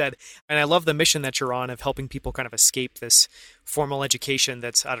just said. And I love the mission that you're on of helping people kind of escape this formal education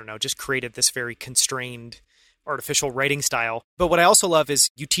that's, just created this very constrained artificial writing style. But what I also love is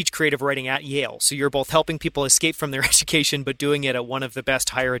you teach creative writing at Yale. So you're both helping people escape from their education, but doing it at one of the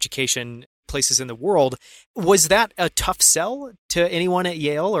best higher education places in the world. Was that a tough sell to anyone at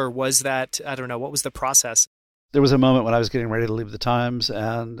Yale, or was that, what was the process? There was a moment when I was getting ready to leave the Times,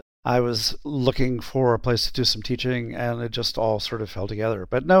 and I was looking for a place to do some teaching, and it just all sort of fell together.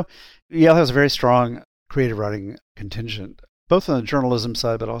 But no, Yale has a very strong creative writing contingent, both on the journalism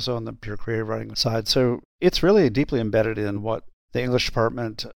side, but also on the pure creative writing side. So it's really deeply embedded in what the English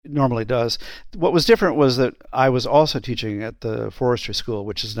department normally does. What was different was that I was also teaching at the forestry school,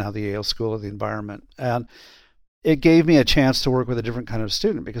 which is now the Yale School of the Environment. And it gave me a chance to work with a different kind of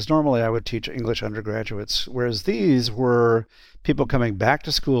student, because normally I would teach English undergraduates, whereas these were people coming back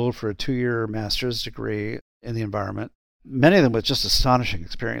to school for a 2-year master's degree in the environment, many of them with just astonishing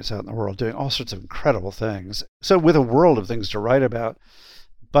experience out in the world, doing all sorts of incredible things. So with a world of things to write about,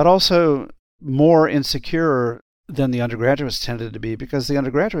 but also more insecure than the undergraduates tended to be, because the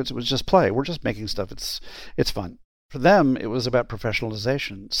undergraduates, it was just play. We're just making stuff. It's fun. For them, it was about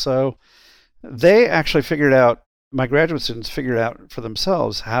professionalization. So they actually my graduate students figured out for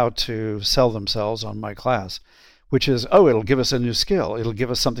themselves how to sell themselves on my class, which is, it'll give us a new skill. It'll give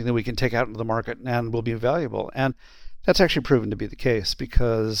us something that we can take out into the market and will be valuable. And that's actually proven to be the case,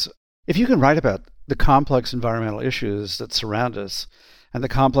 because if you can write about the complex environmental issues that surround us and the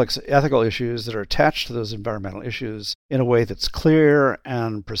complex ethical issues that are attached to those environmental issues in a way that's clear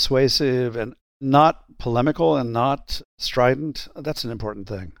and persuasive and not polemical and not strident, that's an important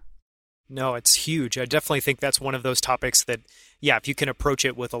thing. No, it's huge. I definitely think that's one of those topics that yeah, if you can approach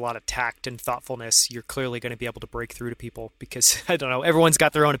it with a lot of tact and thoughtfulness, you're clearly going to be able to break through to people because, I don't know, everyone's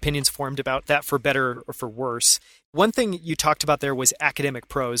got their own opinions formed about that for better or for worse. One thing you talked about there was academic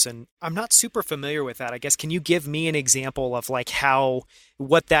prose, and I'm not super familiar with that. I guess, can you give me an example of like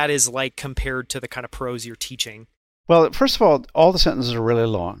what that is like compared to the kind of prose you're teaching? Well, first of all the sentences are really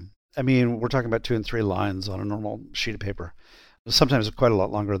long. I mean, we're talking about 2 and 3 lines on a normal sheet of paper. Sometimes quite a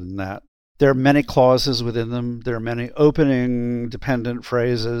lot longer than that. There are many clauses within them. There are many opening dependent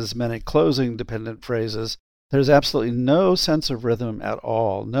phrases, many closing dependent phrases. There's absolutely no sense of rhythm at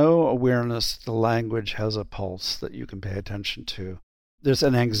all, no awareness that the language has a pulse that you can pay attention to. There's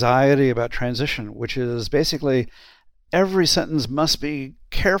an anxiety about transition, which is basically every sentence must be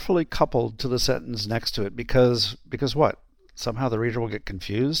carefully coupled to the sentence next to it because what? Somehow the reader will get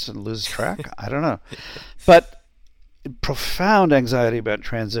confused and lose track? I don't know. But profound anxiety about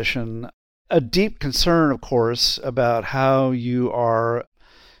transition, a deep concern, of course, about how you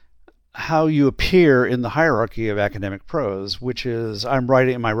appear in the hierarchy of academic prose, which is, am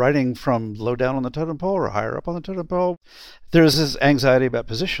I writing from low down on the totem pole or higher up on the totem pole? There's this anxiety about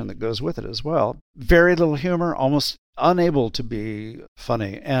position that goes with it as well. Very little humor, almost unable to be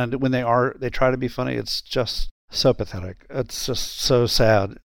funny. And when they try to be funny, it's just so pathetic. It's just so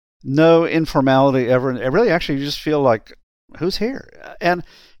sad. No informality ever. Really, actually, you just feel like, who's here? And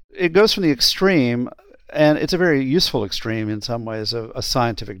it goes from the extreme, and it's a very useful extreme in some ways, of a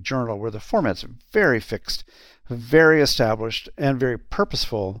scientific journal where the format's very fixed, very established, and very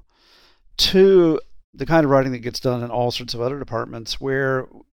purposeful, to the kind of writing that gets done in all sorts of other departments where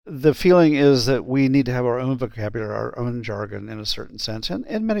the feeling is that we need to have our own vocabulary, our own jargon in a certain sense. And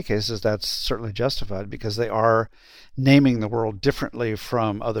in many cases, that's certainly justified because they are naming the world differently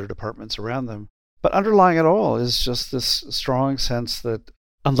from other departments around them. But underlying it all is just this strong sense that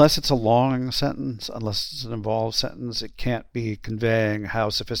unless it's a long sentence, unless it's an involved sentence, it can't be conveying how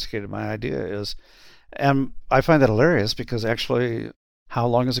sophisticated my idea is. And I find that hilarious because actually, how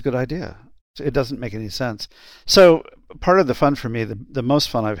long is a good idea? It doesn't make any sense. So part of the fun for me, the most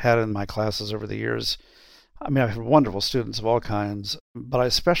fun I've had in my classes over the years, I mean, I've had wonderful students of all kinds, but I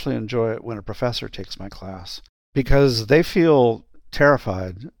especially enjoy it when a professor takes my class because they feel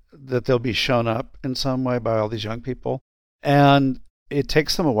terrified that they'll be shown up in some way by all these young people. And it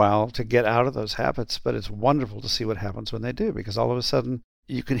takes them a while to get out of those habits, but it's wonderful to see what happens when they do, because all of a sudden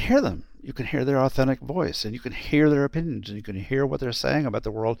you can hear them. You can hear their authentic voice, and you can hear their opinions, and you can hear what they're saying about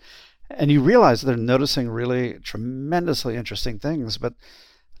the world. And you realize they're noticing really tremendously interesting things, but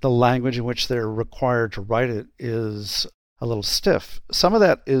the language in which they're required to write it is a little stiff. Some of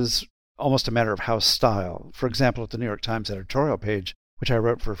that is almost a matter of house style. For example, at the New York Times editorial page, which I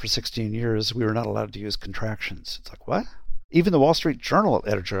wrote for 16 years, we were not allowed to use contractions. It's like, what? Even the Wall Street Journal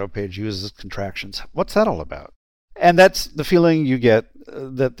editorial page uses contractions. What's that all about? And that's the feeling you get,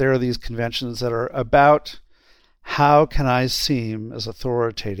 that there are these conventions that are about how can I seem as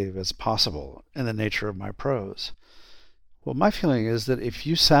authoritative as possible in the nature of my prose. Well, my feeling is that if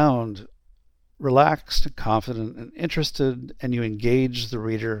you sound relaxed, confident, and interested, and you engage the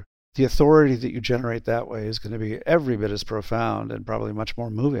reader, the authority that you generate that way is going to be every bit as profound and probably much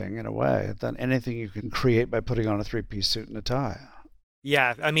more moving in a way than anything you can create by putting on a 3-piece suit and a tie.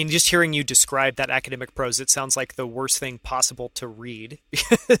 Yeah, I mean, just hearing you describe that academic prose, it sounds like the worst thing possible to read.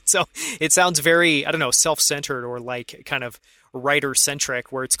 So it sounds very, I don't know, self-centered or like kind of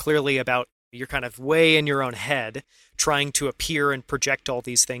writer-centric, where it's clearly about you're kind of way in your own head trying to appear and project all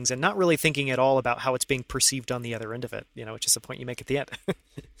these things and not really thinking at all about how it's being perceived on the other end of it, which is the point you make at the end.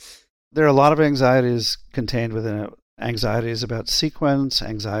 There are a lot of anxieties contained within it. Anxieties about sequence,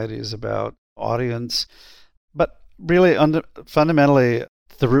 anxieties about audience. But really, fundamentally,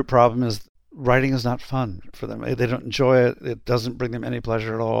 the root problem is writing is not fun for them. They don't enjoy it. It doesn't bring them any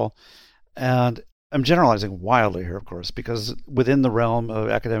pleasure at all. And I'm generalizing wildly here, of course, because within the realm of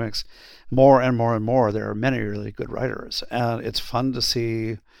academics, more and more and more, there are many really good writers. And it's fun to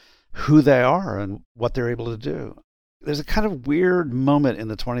see who they are and what they're able to do. There's a kind of weird moment in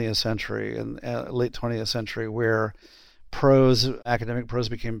the 20th century, in late 20th century, where academic prose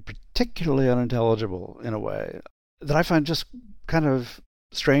became particularly unintelligible in a way that I find just kind of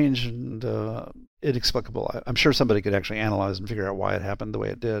strange and inexplicable. I'm sure somebody could actually analyze and figure out why it happened the way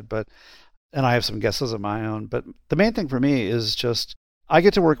it did, and I have some guesses of my own. But the main thing for me is just I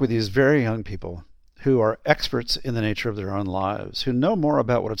get to work with these very young people who are experts in the nature of their own lives, who know more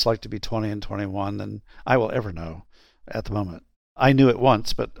about what it's like to be 20 and 21 than I will ever know at the moment. I knew it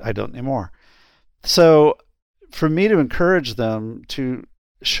once, but I don't anymore. So for me to encourage them to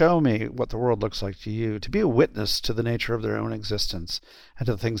show me what the world looks like to you, to be a witness to the nature of their own existence and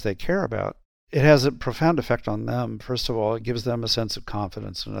to the things they care about, it has a profound effect on them. First of all, it gives them a sense of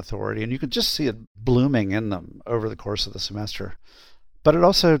confidence and authority, and you can just see it blooming in them over the course of the semester. But it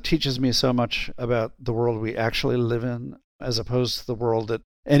also teaches me so much about the world we actually live in, as opposed to the world that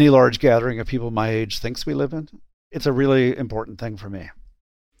any large gathering of people my age thinks we live in. It's a really important thing for me.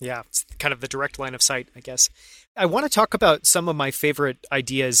 Yeah, it's kind of the direct line of sight, I guess. I want to talk about some of my favorite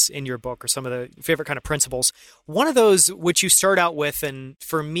ideas in your book, or some of the favorite kind of principles. One of those, which you start out with, and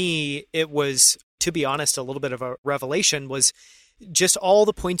for me, it was, to be honest, a little bit of a revelation, was just all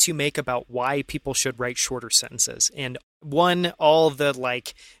the points you make about why people should write shorter sentences. And one, all the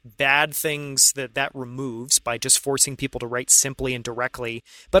bad things that removes by just forcing people to write simply and directly,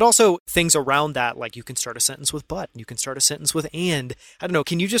 but also things around that, like you can start a sentence with but, and you can start a sentence with and. I don't know,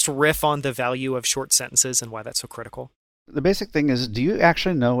 can you just riff on the value of short sentences and why that's so critical? The basic thing is, do you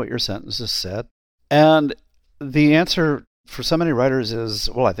actually know what your sentence has said? And the answer for so many writers is,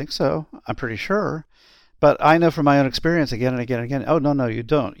 well, I think so. I'm pretty sure. But I know from my own experience again and again and again, oh, no, you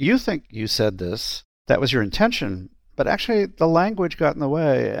don't. You think you said this. That was your intention. But actually, the language got in the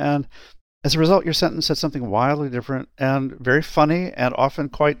way. And as a result, your sentence said something wildly different and very funny and often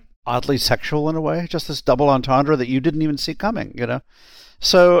quite oddly sexual in a way, just this double entendre that you didn't even see coming,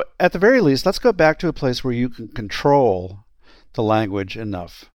 So at the very least, let's go back to a place where you can control the language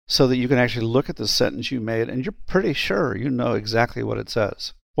enough so that you can actually look at the sentence you made and you're pretty sure you know exactly what it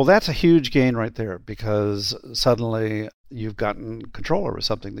says. Well, that's a huge gain right there, because suddenly you've gotten control over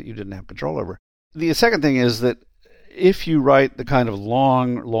something that you didn't have control over. The second thing is that if you write the kind of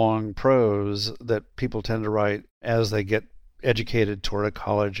long prose that people tend to write as they get educated toward a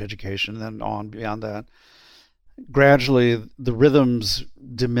college education and then on beyond that, gradually the rhythms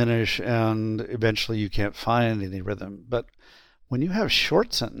diminish and eventually you can't find any rhythm. But when you have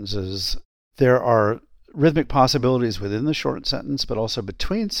short sentences, there are rhythmic possibilities within the short sentence, but also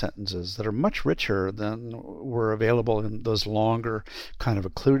between sentences that are much richer than were available in those longer kind of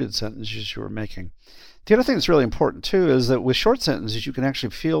occluded sentences you were making. The other thing that's really important too is that with short sentences, you can actually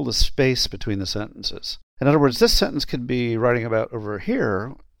feel the space between the sentences. In other words, this sentence could be writing about over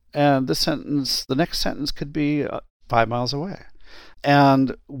here, and the next sentence could be 5 miles away.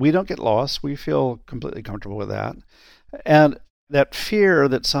 And we don't get lost. We feel completely comfortable with that. And that fear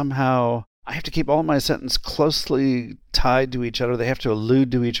that somehow I have to keep all my sentences closely tied to each other, they have to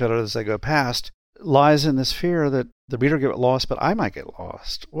allude to each other as they go past, lies in this fear that the reader will get lost, but I might get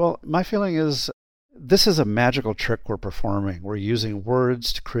lost. Well, my feeling is this is a magical trick we're performing. We're using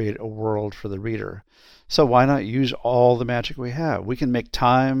words to create a world for the reader. So why not use all the magic we have? We can make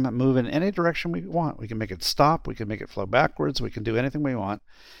time move in any direction we want. We can make it stop. We can make it flow backwards. We can do anything we want.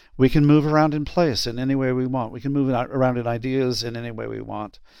 We can move around in place in any way we want. We can move around in ideas in any way we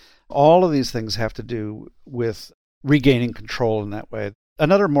want. All of these things have to do with regaining control in that way.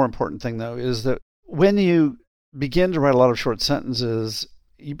 Another more important thing, though, is that when you begin to write a lot of short sentences,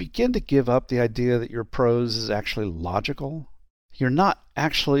 you begin to give up the idea that your prose is actually logical. You're not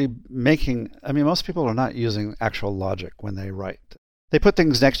actually most people are not using actual logic when they write. They put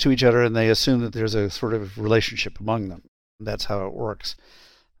things next to each other and they assume that there's a sort of relationship among them. That's how it works.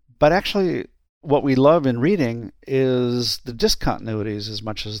 But actually, what we love in reading is the discontinuities as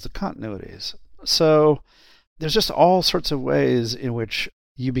much as the continuities. So there's just all sorts of ways in which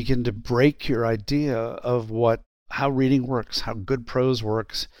you begin to break your idea of how reading works, how good prose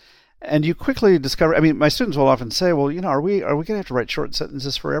works. And you quickly discover, my students will often say, well, are we going to have to write short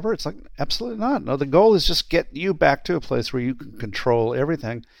sentences forever? It's like, absolutely not. No, the goal is just get you back to a place where you can control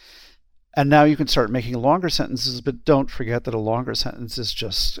everything. And now you can start making longer sentences, but don't forget that a longer sentence is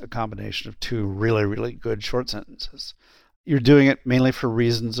just a combination of two really, really good short sentences. You're doing it mainly for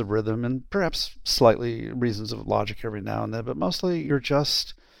reasons of rhythm and perhaps slightly reasons of logic every now and then, but mostly you're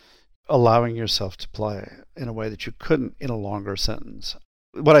just allowing yourself to play in a way that you couldn't in a longer sentence.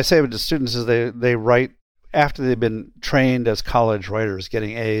 What I say to students is they write after they've been trained as college writers,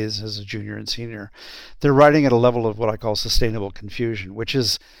 getting A's as a junior and senior. They're writing at a level of what I call sustainable confusion, which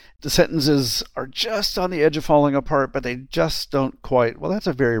is the sentences are just on the edge of falling apart, but they just don't quite. Well, that's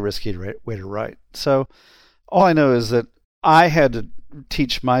a very risky way to write. So all I know is that I had to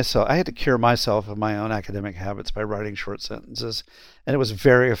cure myself of my own academic habits by writing short sentences, and it was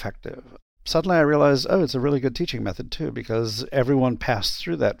very effective. Suddenly I realized, it's a really good teaching method too, because everyone passed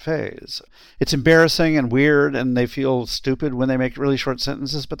through that phase. It's embarrassing and weird, and they feel stupid when they make really short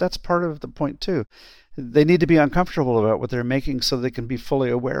sentences, but that's part of the point too. They need to be uncomfortable about what they're making so they can be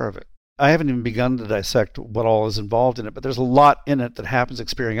fully aware of it. I haven't even begun to dissect what all is involved in it, but there's a lot in it that happens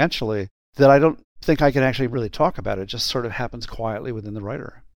experientially that I don't think I can actually really talk about. It just sort of happens quietly within the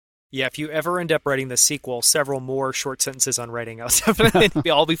writer. Yeah, if you ever end up writing the sequel, several more short sentences on writing,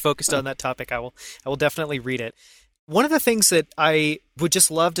 I'll be focused on that topic. I will definitely read it. One of the things that I would just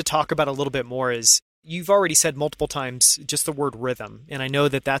love to talk about a little bit more is you've already said multiple times just the word rhythm, and I know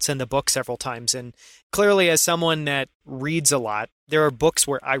that that's in the book several times. And clearly, as someone that reads a lot, there are books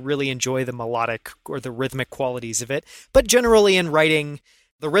where I really enjoy the melodic or the rhythmic qualities of it. But generally in writing,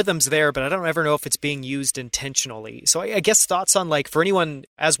 the rhythm's there, but I don't ever know if it's being used intentionally. So I guess thoughts on, like, for anyone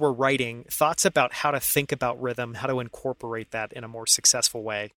as we're writing, thoughts about how to think about rhythm, how to incorporate that in a more successful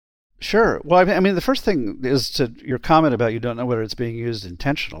way. Sure. Well, I mean, the first thing is to your comment about you don't know whether it's being used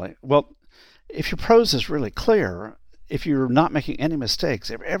intentionally. Well, if your prose is really clear, if you're not making any mistakes,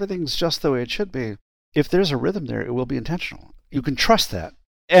 if everything's just the way it should be, if there's a rhythm there, it will be intentional. You can trust that.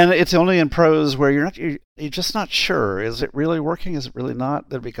 And it's only in prose where you're just not sure. Is it really working? Is it really not?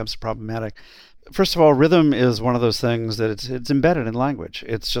 That becomes problematic. First of all, rhythm is one of those things that it's embedded in language.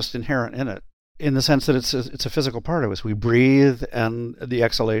 It's just inherent in it, in the sense that it's a physical part of us. We breathe, and the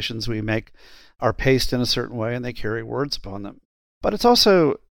exhalations we make are paced in a certain way, and they carry words upon them. But it's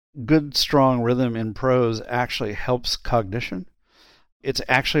also good, strong rhythm in prose actually helps cognition. It's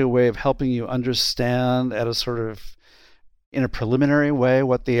actually a way of helping you understand at a sort of, in a preliminary way,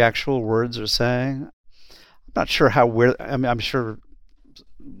 what the actual words are saying. I'm not sure I'm sure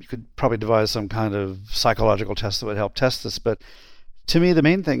you could probably devise some kind of psychological test that would help test this, but to me, the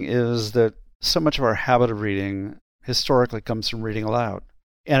main thing is that so much of our habit of reading historically comes from reading aloud.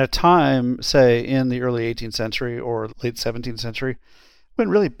 At a time, say, in the early 18th century or late 17th century, when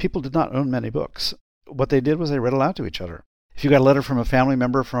really people did not own many books. What they did was they read aloud to each other. If you got a letter from a family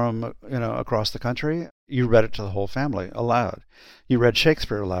member from, across the country, you read it to the whole family aloud. You read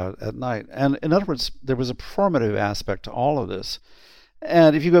Shakespeare aloud at night. And in other words, there was a performative aspect to all of this.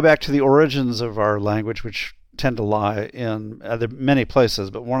 And if you go back to the origins of our language, which tend to lie in there are many places,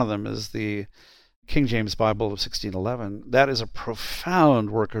 but one of them is the King James Bible of 1611, that is a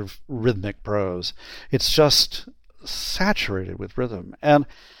profound work of rhythmic prose. It's just saturated with rhythm. And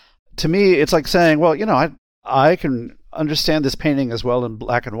to me, it's like saying, well, I can understand this painting as well in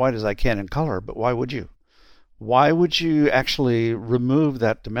black and white as I can in color, but why would you? Why would you actually remove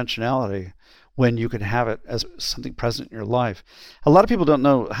that dimensionality when you can have it as something present in your life? A lot of people don't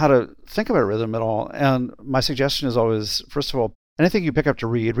know how to think about rhythm at all, and my suggestion is always, first of all, anything you pick up to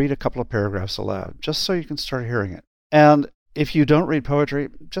read a couple of paragraphs aloud, just so you can start hearing it. And if you don't read poetry,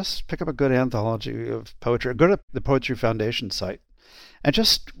 just pick up a good anthology of poetry. Go to the Poetry Foundation site and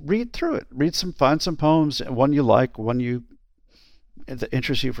just read through it. Find some poems, one you like, that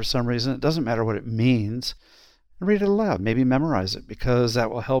interests you for some reason. It doesn't matter what it means. Read it aloud. Maybe memorize it, because that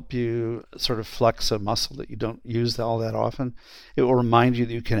will help you sort of flex a muscle that you don't use all that often. It will remind you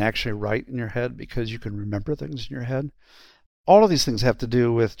that you can actually write in your head because you can remember things in your head. All of these things have to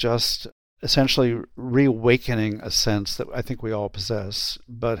do with just essentially reawakening a sense that I think we all possess,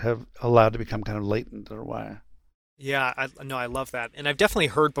 but have allowed to become kind of latent in a way. Yeah, I love that. And I've definitely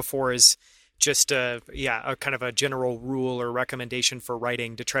heard before is just a kind of a general rule or recommendation for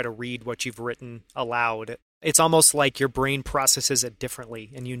writing to try to read what you've written aloud. It's almost like your brain processes it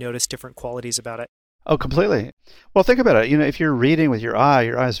differently and you notice different qualities about it. Oh, completely. Well, think about it. If you're reading with your eye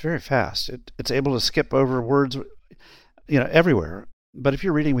is very fast. It's able to skip over words, everywhere. But if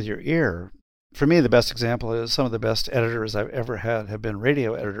you're reading with your ear, for me, the best example is some of the best editors I've ever had have been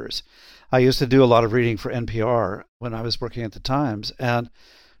radio editors. I used to do a lot of reading for NPR when I was working at the Times, and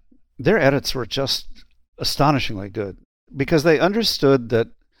their edits were just astonishingly good because they understood that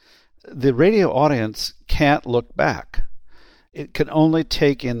the radio audience can't look back. It can only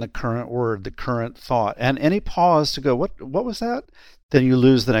take in the current word, the current thought, and any pause to go, what was that? Then you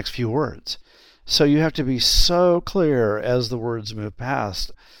lose the next few words. So you have to be so clear as the words move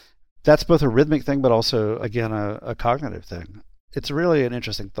past. That's both a rhythmic thing, but also, again, a cognitive thing. It's really an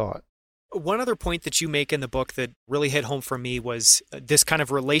interesting thought. One other point that you make in the book that really hit home for me was this kind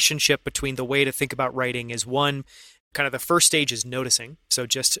of relationship between the way to think about writing is one, kind of the first stage is noticing. So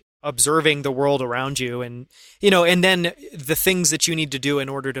just observing the world around you and then the things that you need to do in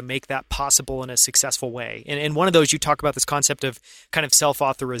order to make that possible in a successful way. And one of those, you talk about this concept of kind of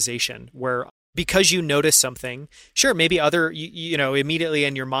self-authorization, where because you notice something, sure, maybe immediately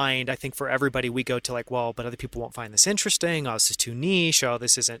in your mind, I think for everybody, we go to like, well, but other people won't find this interesting. Oh, this is too niche. Oh,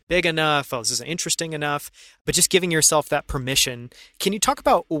 this isn't big enough. Oh, this isn't interesting enough. But just giving yourself that permission. Can you talk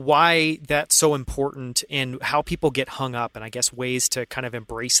about why that's so important and how people get hung up and I guess ways to kind of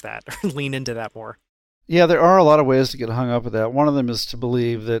embrace that or lean into that more? Yeah, there are a lot of ways to get hung up with that. One of them is to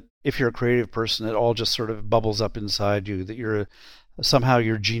believe that if you're a creative person, it all just sort of bubbles up inside you, that somehow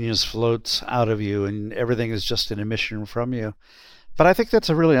your genius floats out of you and everything is just an emission from you. But I think that's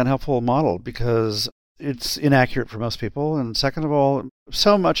a really unhelpful model because it's inaccurate for most people. And second of all,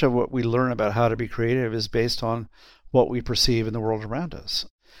 so much of what we learn about how to be creative is based on what we perceive in the world around us.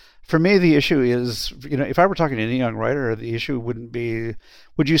 For me, the issue is, if I were talking to any young writer, the issue wouldn't be,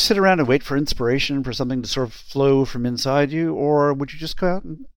 would you sit around and wait for inspiration, for something to sort of flow from inside you? Or would you just go out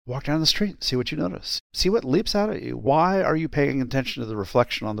and walk down the street and see what you notice? See what leaps out at you. Why are you paying attention to the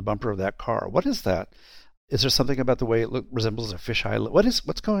reflection on the bumper of that car? What is that? Is there something about the way it resembles a fisheye?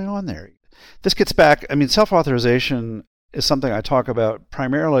 What's going on there? This gets back, self-authorization is something I talk about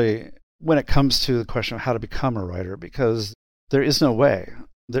primarily when it comes to the question of how to become a writer, because there is no way.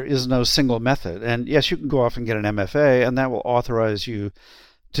 There is no single method. And yes, you can go off and get an MFA, and that will authorize you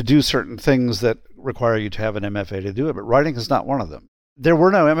to do certain things that require you to have an MFA to do it, but writing is not one of them. There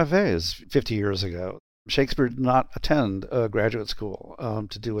were no MFAs 50 years ago. Shakespeare did not attend a graduate school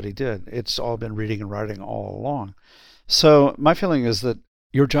to do what he did. It's all been reading and writing all along. So my feeling is that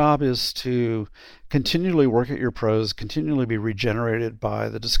your job is to continually work at your prose, continually be regenerated by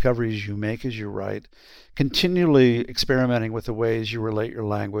the discoveries you make as you write, continually experimenting with the ways you relate your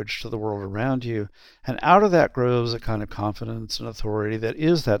language to the world around you. And out of that grows a kind of confidence and authority that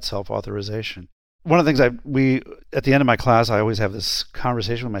is that self-authorization. One of the things at the end of my class, I always have this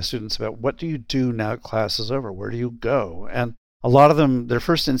conversation with my students about what do you do now class is over? Where do you go? And a lot of them, their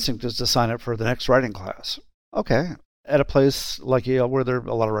first instinct is to sign up for the next writing class. Okay. At a place like Yale where there are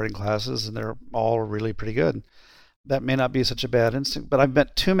a lot of writing classes and they're all really pretty good, that may not be such a bad instinct. But I've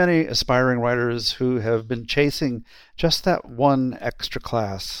met too many aspiring writers who have been chasing just that one extra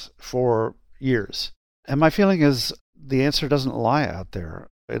class for years. And my feeling is the answer doesn't lie out there.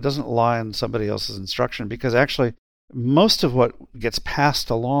 It doesn't lie in somebody else's instruction, because actually most of what gets passed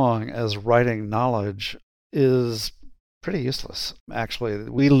along as writing knowledge is pretty useless. Actually,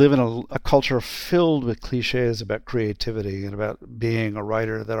 we live in a culture filled with cliches about creativity and about being a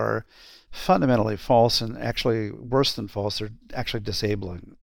writer that are fundamentally false, and actually worse than false, they're actually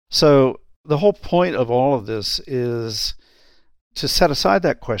disabling. So the whole point of all of this is to set aside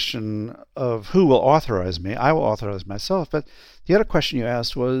that question of who will authorize me. I will authorize myself. But the other question you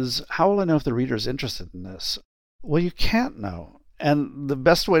asked was, how will I know if the reader is interested in this? Well, you can't know. And the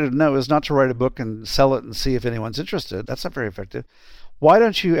best way to know is not to write a book and sell it and see if anyone's interested. That's not very effective. Why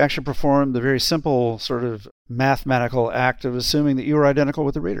don't you actually perform the very simple sort of mathematical act of assuming that you are identical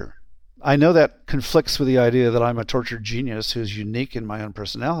with the reader? I know that conflicts with the idea that I'm a tortured genius who's unique in my own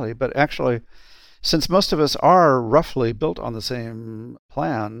personality, but actually, since most of us are roughly built on the same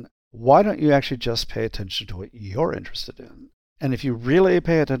plan, why don't you actually just pay attention to what you're interested in? And if you really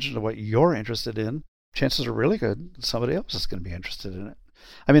pay attention to what you're interested in, chances are really good somebody else is going to be interested in it.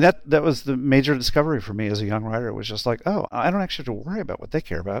 That was the major discovery for me as a young writer. It was just like, oh, I don't actually have to worry about what they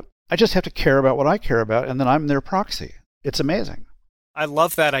care about. I just have to care about what I care about, and then I'm their proxy. It's amazing. I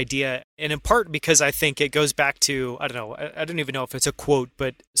love that idea, and in part because I think it goes back to, I don't even know if it's a quote,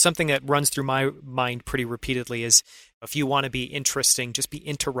 but something that runs through my mind pretty repeatedly is, if you want to be interesting, just be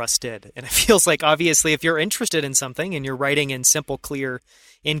interested. And it feels like, obviously, if you're interested in something and you're writing in simple, clear,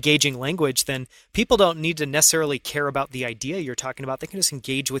 engaging language, then people don't need to necessarily care about the idea you're talking about. They can just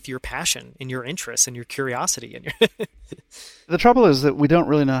engage with your passion and your interests and your curiosity. And your The trouble is that we don't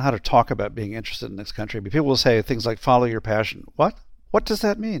really know how to talk about being interested in this country. People will say things like, follow your passion. What? What does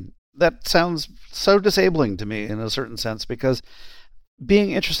that mean? That sounds so disabling to me in a certain sense, because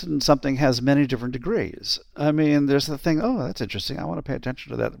being interested in something has many different degrees. There's the thing, oh, that's interesting, I want to pay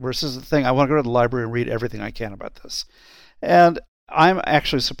attention to that, versus the thing, I want to go to the library and read everything I can about this. And I'm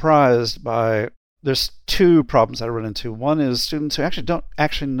actually surprised by, there's two problems I run into. One is students who actually don't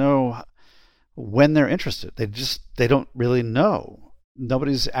actually know when they're interested. They don't really know.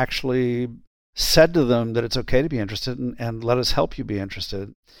 Nobody's actually said to them that it's okay to be interested and let us help you be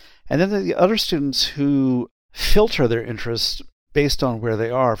interested. And then the other students who filter their interests based on where they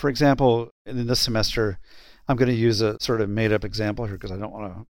are. For example, in this semester, I'm going to use a sort of made-up example here because I don't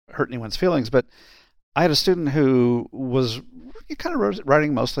want to hurt anyone's feelings, but I had a student who was kind of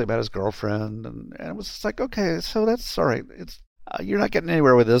writing mostly about his girlfriend, and it was just like, okay, so that's all right. You're not getting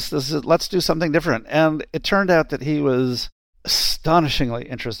anywhere with this. Let's do something different. And it turned out that he was astonishingly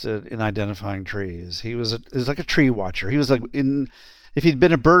interested in identifying trees. He was like a tree watcher. He was like if he'd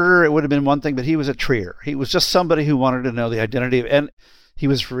been a birder, it would have been one thing, but he was a treer. He was just somebody who wanted to know the identity of, and he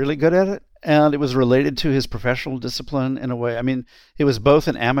was really good at it, and it was related to his professional discipline in a way. It was both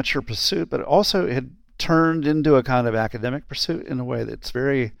an amateur pursuit, but also it had turned into a kind of academic pursuit in a way that's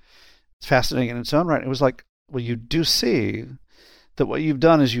very fascinating in its own right. It was like, well, you do see that what you've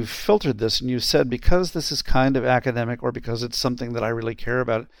done is you've filtered this, and you've said, because this is kind of academic, or because it's something that I really care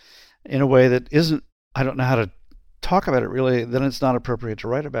about in a way that isn't, I don't know how to talk about it really, then it's not appropriate to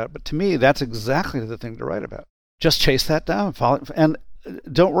write about. But to me, that's exactly the thing to write about. Just chase that down, follow, and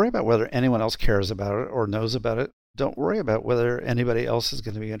don't worry about whether anyone else cares about it or knows about it. Don't worry about whether anybody else is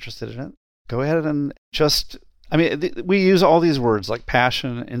going to be interested in it. Go ahead and just, we use all these words like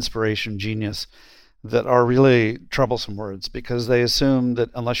passion, inspiration, genius, that are really troublesome words because they assume that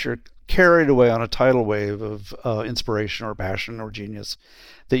unless you're carried away on a tidal wave of inspiration or passion or genius,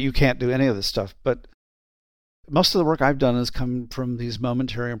 that you can't do any of this stuff. But most of the work I've done has come from these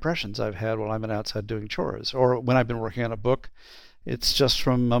momentary impressions I've had while I've been outside doing chores, or when I've been working on a book. It's just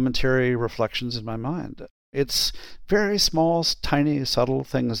from momentary reflections in my mind. It's very small, tiny, subtle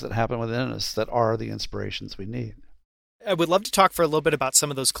things that happen within us that are the inspirations we need. I would love to talk for a little bit about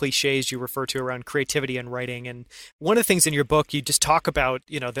some of those cliches you refer to around creativity and writing. And one of the things in your book, you just talk about,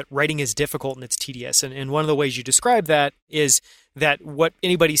 that writing is difficult and it's tedious. And one of the ways you describe that is that what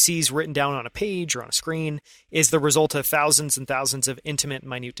anybody sees written down on a page or on a screen is the result of thousands and thousands of intimate,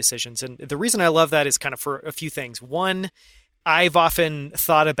 minute decisions. And the reason I love that is kind of for a few things. One, I've often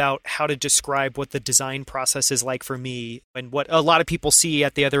thought about how to describe what the design process is like for me, and what a lot of people see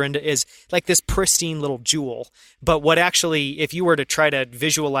at the other end is like this pristine little jewel. But what actually, if you were to try to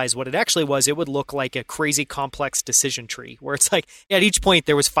visualize what it actually was, it would look like a crazy complex decision tree where it's like at each point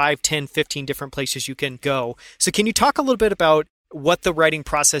there was 5, 10, 15 different places you can go. So can you talk a little bit about what the writing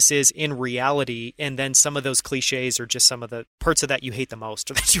process is in reality, and then some of those cliches or just some of the parts of that you hate the most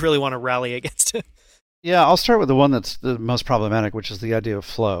or that you really want to rally against? Yeah, I'll start with the one that's the most problematic, which is the idea of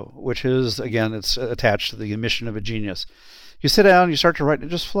flow, which is, again, it's attached to the mission of a genius. You sit down, you start to write, and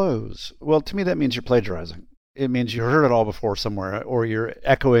it just flows. Well, to me, that means you're plagiarizing. It means you heard it all before somewhere, or you're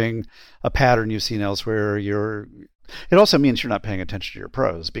echoing a pattern you've seen elsewhere. It also means you're not paying attention to your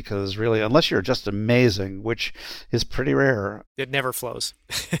prose, because really, unless you're just amazing, which is pretty rare, it never flows.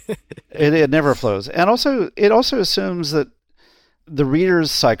 it never flows. And also, it also assumes that the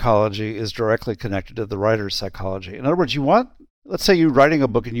reader's psychology is directly connected to the writer's psychology. In other words, let's say you're writing a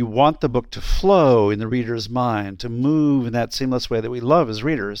book and you want the book to flow in the reader's mind, to move in that seamless way that we love as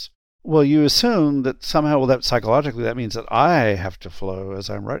readers. Well, you assume that somehow, that psychologically, that means that I have to flow as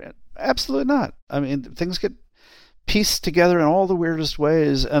I'm writing. Absolutely not. Things get pieced together in all the weirdest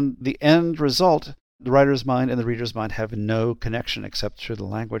ways, and the end result, the writer's mind and the reader's mind have no connection except through the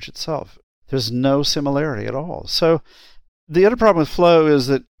language itself. There's no similarity at all. So the other problem with flow is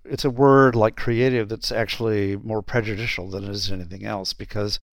that it's a word like creative that's actually more prejudicial than it is anything else,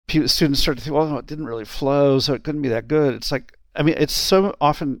 because students start to think, well, no, it didn't really flow, so it couldn't be that good. It's like, it's so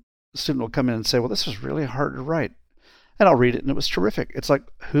often a student will come in and say, well, this was really hard to write. And I'll read it and it was terrific. It's like,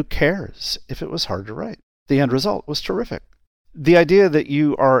 who cares if it was hard to write? The end result was terrific. The idea that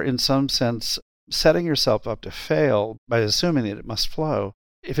you are in some sense setting yourself up to fail by assuming that it must flow.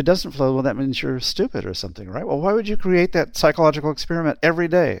 If it doesn't flow, well, that means you're stupid or something, right? Well, why would you create that psychological experiment every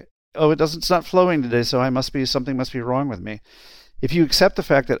day? Oh, it's not flowing today, so something must be wrong with me. If you accept the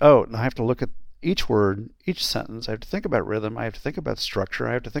fact that, I have to look at each word, each sentence, I have to think about rhythm, I have to think about structure,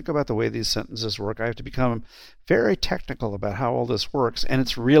 I have to think about the way these sentences work, I have to become very technical about how all this works, and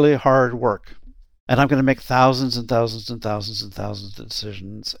it's really hard work. And I'm going to make thousands and thousands and thousands and thousands of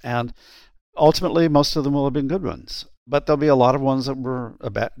decisions, and ultimately, most of them will have been good ones. But there'll be a lot of ones that were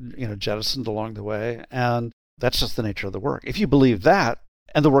jettisoned along the way, and that's just the nature of the work. If you believe that,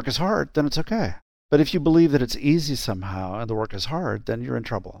 and the work is hard, then it's okay. But if you believe that it's easy somehow, and the work is hard, then you're in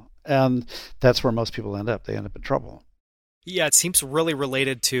trouble. And that's where most people end up. They end up in trouble. Yeah, it seems really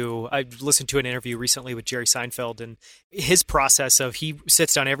related to, I listened to an interview recently with Jerry Seinfeld, and his process of, he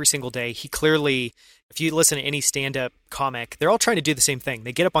sits down every single day. He clearly, if you listen to any stand-up comic, they're all trying to do the same thing.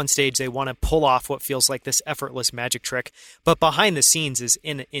 They get up on stage, they want to pull off what feels like this effortless magic trick, but behind the scenes is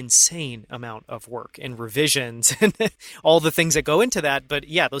an insane amount of work and revisions and all the things that go into that. But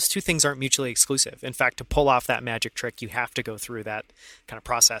yeah, those two things aren't mutually exclusive. In fact, to pull off that magic trick, you have to go through that kind of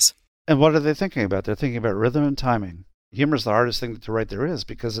process. And what are they thinking about? They're thinking about rhythm and timing. Humor is the hardest thing to write there is,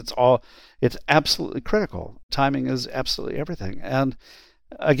 because it's absolutely critical. Timing is absolutely everything. And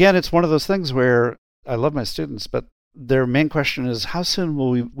again, it's one of those things where I love my students, but their main question is, how soon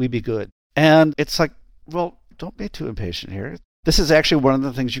will we be good? And it's like, well, don't be too impatient here. This is actually one of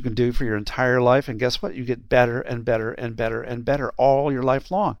the things you can do for your entire life. And guess what? You get better and better and better and better all your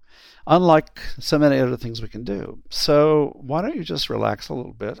life long, unlike so many other things we can do. So why don't you just relax a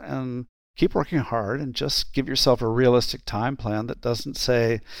little bit and keep working hard and just give yourself a realistic time plan that doesn't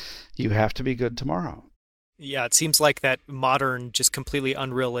say you have to be good tomorrow. Yeah, it seems like that modern, just completely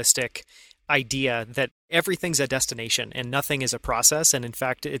unrealistic idea that everything's a destination and nothing is a process. And in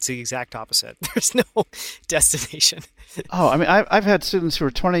fact, it's the exact opposite. There's no destination. I've had students who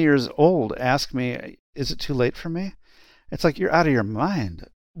are 20 years old ask me, Is it too late for me? It's like, you're out of your mind.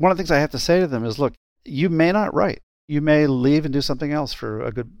 One of the things I have to say to them is, look, you may not write. You may leave and do something else for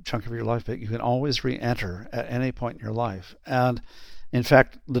a good chunk of your life, but you can always re-enter at any point in your life. And in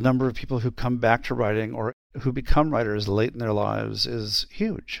fact, the number of people who come back to writing or who become writers late in their lives is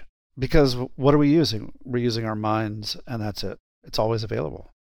huge. Because what are we using? We're using our minds, and that's it. It's always available.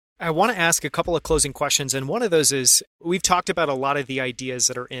 I want to ask a couple of closing questions, and one of those is, we've talked about a lot of the ideas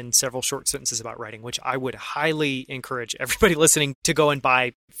that are in several short sentences about writing, which I would highly encourage everybody listening to go and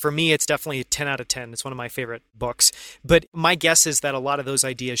buy. For me, it's definitely a 10 out of 10. It's one of my favorite books. But my guess is that a lot of those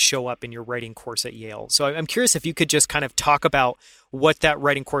ideas show up in your writing course at Yale. So I'm curious if you could just kind of talk about what that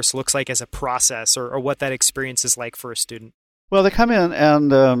writing course looks like as a process, or what that experience is like for a student. Well, they come in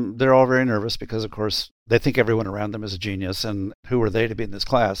and they're all very nervous because, of course, they think everyone around them is a genius, and who are they to be in this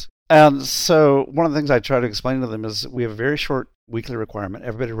class? And so one of the things I try to explain to them is we have a very short weekly requirement.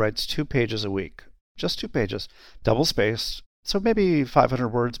 Everybody writes 2 pages a week, just 2 pages, double spaced, so maybe 500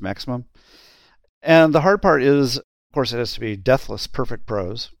 words maximum. And the hard part is, of course, it has to be deathless, perfect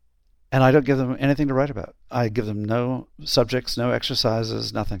prose. And I don't give them anything to write about. I give them no subjects, no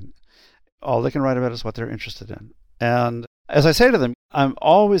exercises, nothing. All they can write about is what they're interested in. And as I say to them, I'm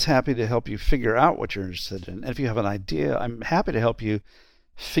always happy to help you figure out what you're interested in. And if you have an idea, I'm happy to help you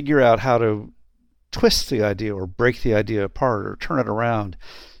figure out how to twist the idea or break the idea apart or turn it around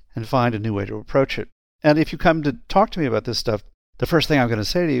and find a new way to approach it. And if you come to talk to me about this stuff, the first thing I'm going to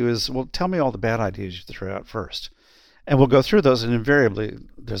say to you is, well, tell me all the bad ideas you threw out first. And we'll go through those, and invariably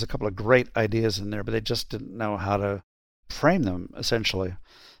there's a couple of great ideas in there, but they just didn't know how to frame them, essentially.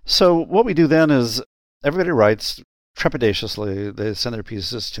 So what we do then is everybody writes trepidatiously. They send their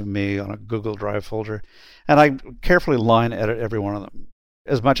pieces to me on a Google Drive folder, and I carefully line edit every one of them.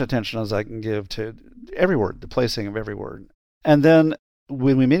 As much attention as I can give to every word, the placing of every word. And then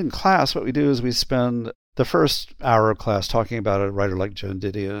when we meet in class, what we do is we spend the first hour of class talking about a writer like Joan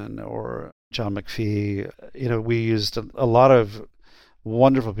Didion or John McPhee. We used a lot of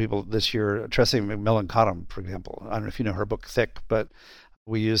wonderful people this year. Tressie McMillan Cottom, for example. I don't know if you know her book, Thick, but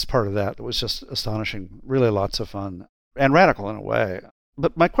we used part of that. It was just astonishing, really lots of fun, and radical in a way.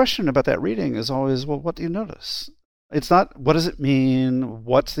 But my question about that reading is always, well, what do you notice? It's not, what does it mean?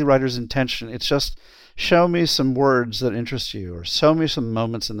 What's the writer's intention? It's just, show me some words that interest you, or show me some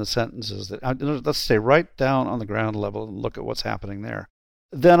moments in the sentences that, let's stay right down on the ground level and look at what's happening there.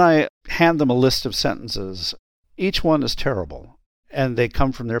 Then I hand them a list of sentences. Each one is terrible, and they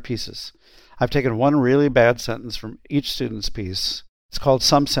come from their pieces. I've taken one really bad sentence from each student's piece. It's called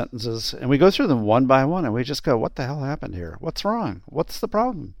Some Sentences, and we go through them one by one, and we just go, what the hell happened here? What's wrong? What's the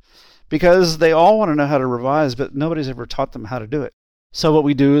problem? Because they all want to know how to revise, but nobody's ever taught them how to do it. So what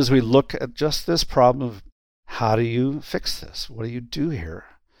we do is we look at just this problem of, how do you fix this? What do you do here?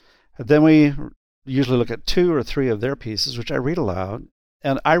 And then we usually look at 2 or 3 of their pieces, which I read aloud.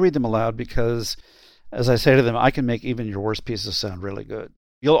 And I read them aloud because, as I say to them, I can make even your worst pieces sound really good.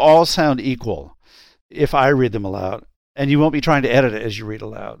 You'll all sound equal if I read them aloud, and you won't be trying to edit it as you read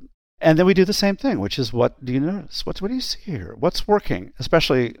aloud. And then we do the same thing, which is, what do you notice? What do you see here? What's working?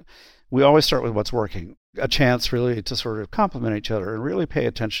 Especially, we always start with what's working. A chance really to sort of complement each other and really pay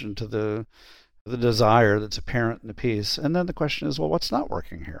attention to the desire that's apparent in the piece. And then the question is, well, what's not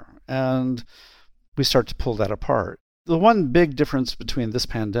working here? And we start to pull that apart. The one big difference between this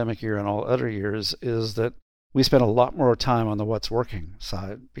pandemic year and all other years is that we spent a lot more time on the what's working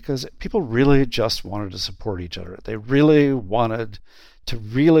side, because people really just wanted to support each other. They really wanted to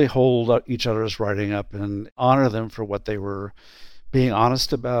really hold each other's writing up and honor them for what they were being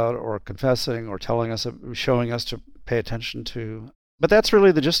honest about, or confessing, or telling us, showing us to pay attention to. But that's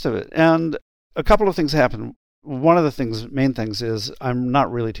really the gist of it. And a couple of things happen. One of the main things is, I'm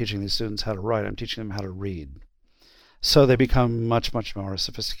not really teaching these students how to write. I'm teaching them how to read. So they become much, much more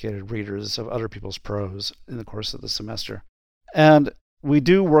sophisticated readers of other people's prose in the course of the semester. And we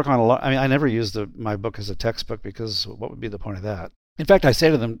do work on a lot. I never use my book as a textbook, because what would be the point of that? In fact, I say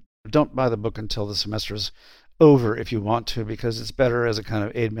to them, don't buy the book until the semester's over if you want to, because it's better as a kind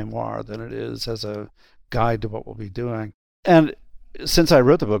of aide-memoire than it is as a guide to what we'll be doing. And since I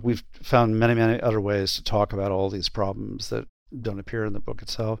wrote the book, we've found many, many other ways to talk about all these problems that don't appear in the book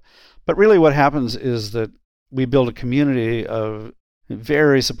itself. But really what happens is that we build a community of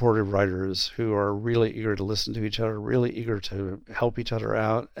very supportive writers who are really eager to listen to each other, really eager to help each other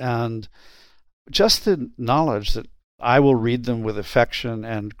out. And just the knowledge that I will read them with affection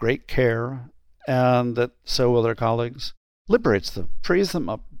and great care, and that so will their colleagues, liberates them, frees them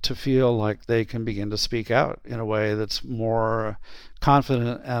up to feel like they can begin to speak out in a way that's more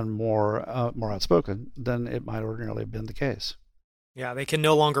confident and more outspoken than it might ordinarily have been the case. Yeah, they can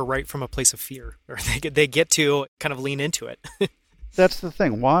no longer write from a place of fear, or they get to kind of lean into it. That's the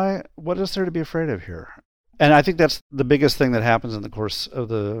thing. Why? What is there to be afraid of here? And I think that's the biggest thing that happens in the course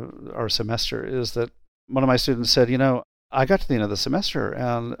of our semester is that one of my students said, I got to the end of the semester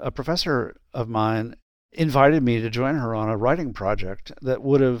and a professor of mine invited me to join her on a writing project that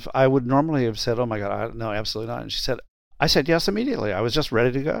I would normally have said, oh my God, no, absolutely not. And I said yes immediately. I was just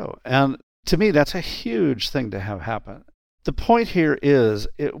ready to go. And to me, that's a huge thing to have happen. The point here is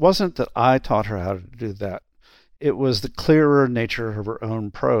it wasn't that I taught her how to do that. It was the clearer nature of her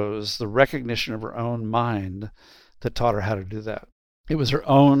own prose, the recognition of her own mind that taught her how to do that. It was her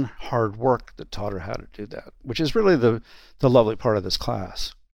own hard work that taught her how to do that, which is really the lovely part of this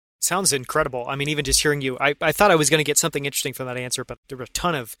class. Sounds incredible. I mean, even just hearing you, I thought I was going to get something interesting from that answer, but there were a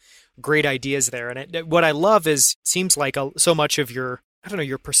ton of great ideas there. And what I love is, it seems like so much of your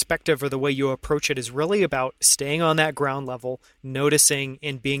perspective or the way you approach it is really about staying on that ground level, noticing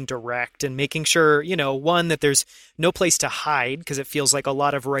and being direct and making sure, one, that there's no place to hide, because it feels like a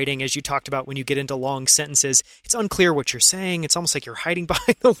lot of writing, as you talked about, when you get into long sentences, it's unclear what you're saying. It's almost like you're hiding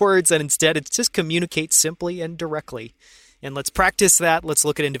behind the words, and instead it's just communicate simply and directly. And let's practice that. Let's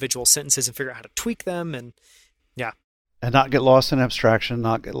look at individual sentences and figure out how to tweak them. And yeah. And not get lost in abstraction,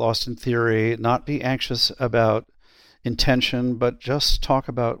 not get lost in theory, not be anxious about intention, but just talk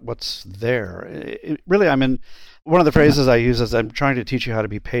about what's there. Really, one of the phrases I use is I'm trying to teach you how to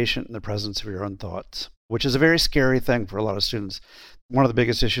be patient in the presence of your own thoughts, which is a very scary thing for a lot of students. One of the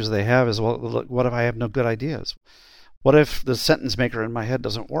biggest issues they have is, well, look, what if I have no good ideas? What if the sentence maker in my head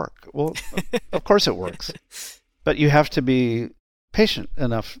doesn't work? Well, of course it works. But you have to be patient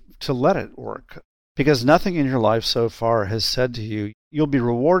enough to let it work, because nothing in your life so far has said to you, you'll be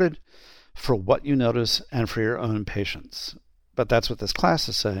rewarded for what you notice and for your own patience. But that's what this class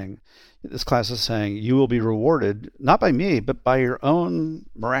is saying. This class is saying you will be rewarded, not by me, but by your own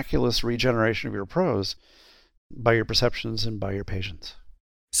miraculous regeneration of your prose, by your perceptions and by your patience.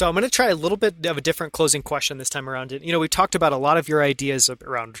 So I'm going to try a little bit of a different closing question this time around. We talked about a lot of your ideas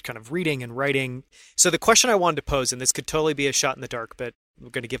around kind of reading and writing. So the question I wanted to pose, and this could totally be a shot in the dark, but we're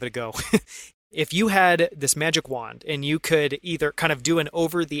going to give it a go. If you had this magic wand and you could either kind of do an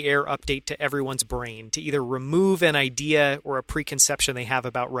over-the-air update to everyone's brain to either remove an idea or a preconception they have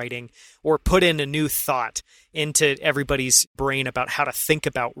about writing, or put in a new thought into everybody's brain about how to think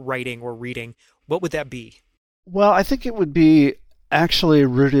about writing or reading, what would that be? Well, I think it would be actually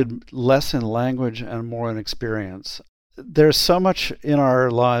rooted less in language and more in experience. There's so much in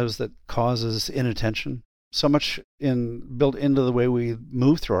our lives that causes inattention, so much built into the way we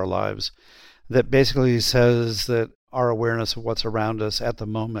move through our lives that basically says that our awareness of what's around us at the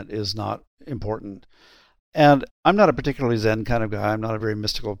moment is not important. And I'm not a particularly Zen kind of guy. I'm not a very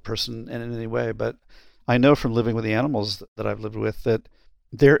mystical person in any way, but I know from living with the animals that I've lived with that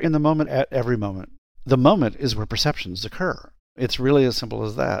they're in the moment at every moment. The moment is where perceptions occur. It's really as simple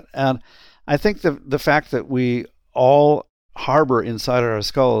as that. And I think the fact that we all harbor inside our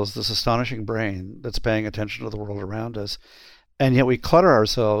skulls this astonishing brain that's paying attention to the world around us, and yet we clutter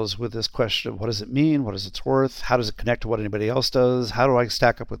ourselves with this question of what does it mean? What is its worth? How does it connect to what anybody else does? How do I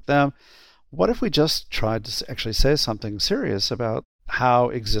stack up with them? What if we just tried to actually say something serious about how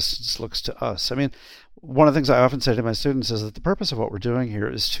existence looks to us? I mean, one of the things I often say to my students is that the purpose of what we're doing here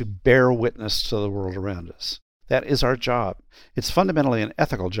is to bear witness to the world around us. That is our job. It's fundamentally an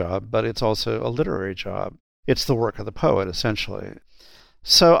ethical job, but it's also a literary job. It's the work of the poet, essentially.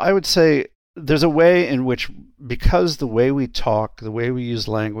 So I would say there's a way in which, because the way we talk, the way we use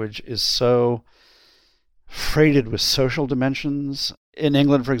language is so freighted with social dimensions. In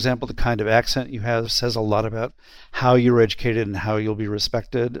England, for example, the kind of accent you have says a lot about how you're educated and how you'll be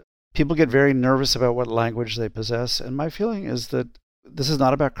respected. People get very nervous about what language they possess, and my feeling is that this is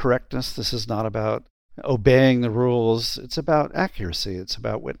not about correctness. This is not about obeying the rules. It's about accuracy. It's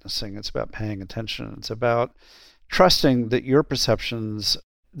about witnessing. It's about paying attention. It's about trusting that your perceptions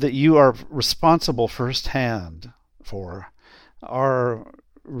that you are responsible firsthand for are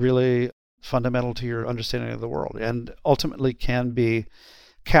really fundamental to your understanding of the world and ultimately can be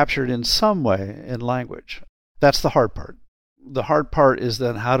captured in some way in language. That's the hard part. The hard part is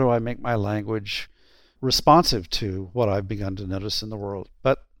then how do I make my language responsive to what I've begun to notice in the world?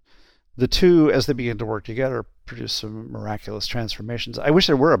 But the two, as they begin to work together, produce some miraculous transformations. I wish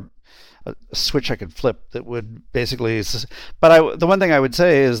there were a switch I could flip that would basically... But the one thing I would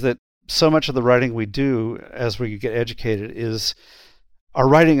say is that so much of the writing we do as we get educated is... Our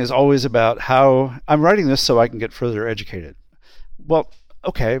writing is always about how... I'm writing this so I can get further educated. Well,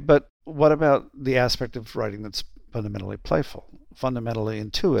 okay, but what about the aspect of writing that's fundamentally playful, fundamentally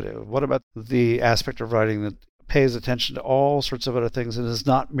intuitive? What about the aspect of writing that pays attention to all sorts of other things and is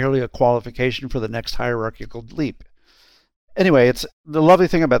not merely a qualification for the next hierarchical leap. Anyway, it's the lovely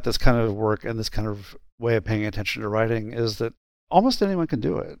thing about this kind of work and this kind of way of paying attention to writing is that almost anyone can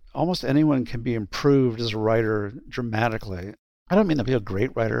do it. Almost anyone can be improved as a writer dramatically. I don't mean to be a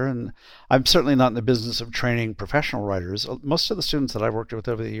great writer, and I'm certainly not in the business of training professional writers. Most of the students that I've worked with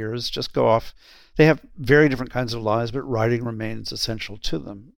over the years just go off. They have very different kinds of lives, but writing remains essential to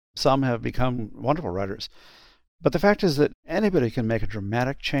them. Some have become wonderful writers. But the fact is that anybody can make a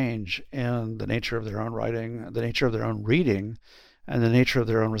dramatic change in the nature of their own writing, the nature of their own reading, and the nature of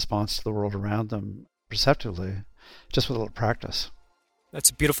their own response to the world around them perceptively, just with a little practice. That's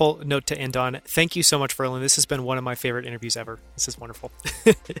a beautiful note to end on. Thank you so much, Verlyn. This has been one of my favorite interviews ever. This is wonderful.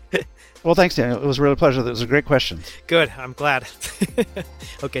 Well, thanks, Daniel. It was a real pleasure. It was a great question. Good. I'm glad.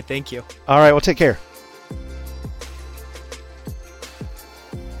 Okay, thank you. All right. Well, take care.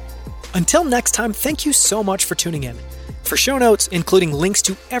 Until next time, thank you so much for tuning in. For show notes, including links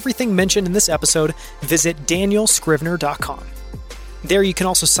to everything mentioned in this episode, visit danielscrivner.com. There you can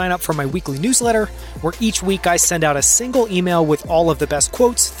also sign up for my weekly newsletter, where each week I send out a single email with all of the best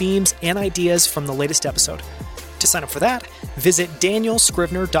quotes, themes, and ideas from the latest episode. To sign up for that, visit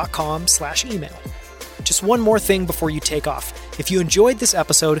danielscrivner.com/email. Just one more thing before you take off. If you enjoyed this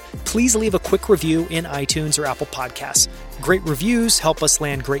episode, please leave a quick review in iTunes or Apple Podcasts. Great reviews help us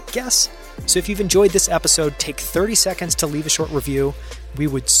land great guests. So if you've enjoyed this episode, take 30 seconds to leave a short review. We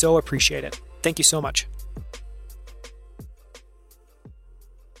would so appreciate it. Thank you so much.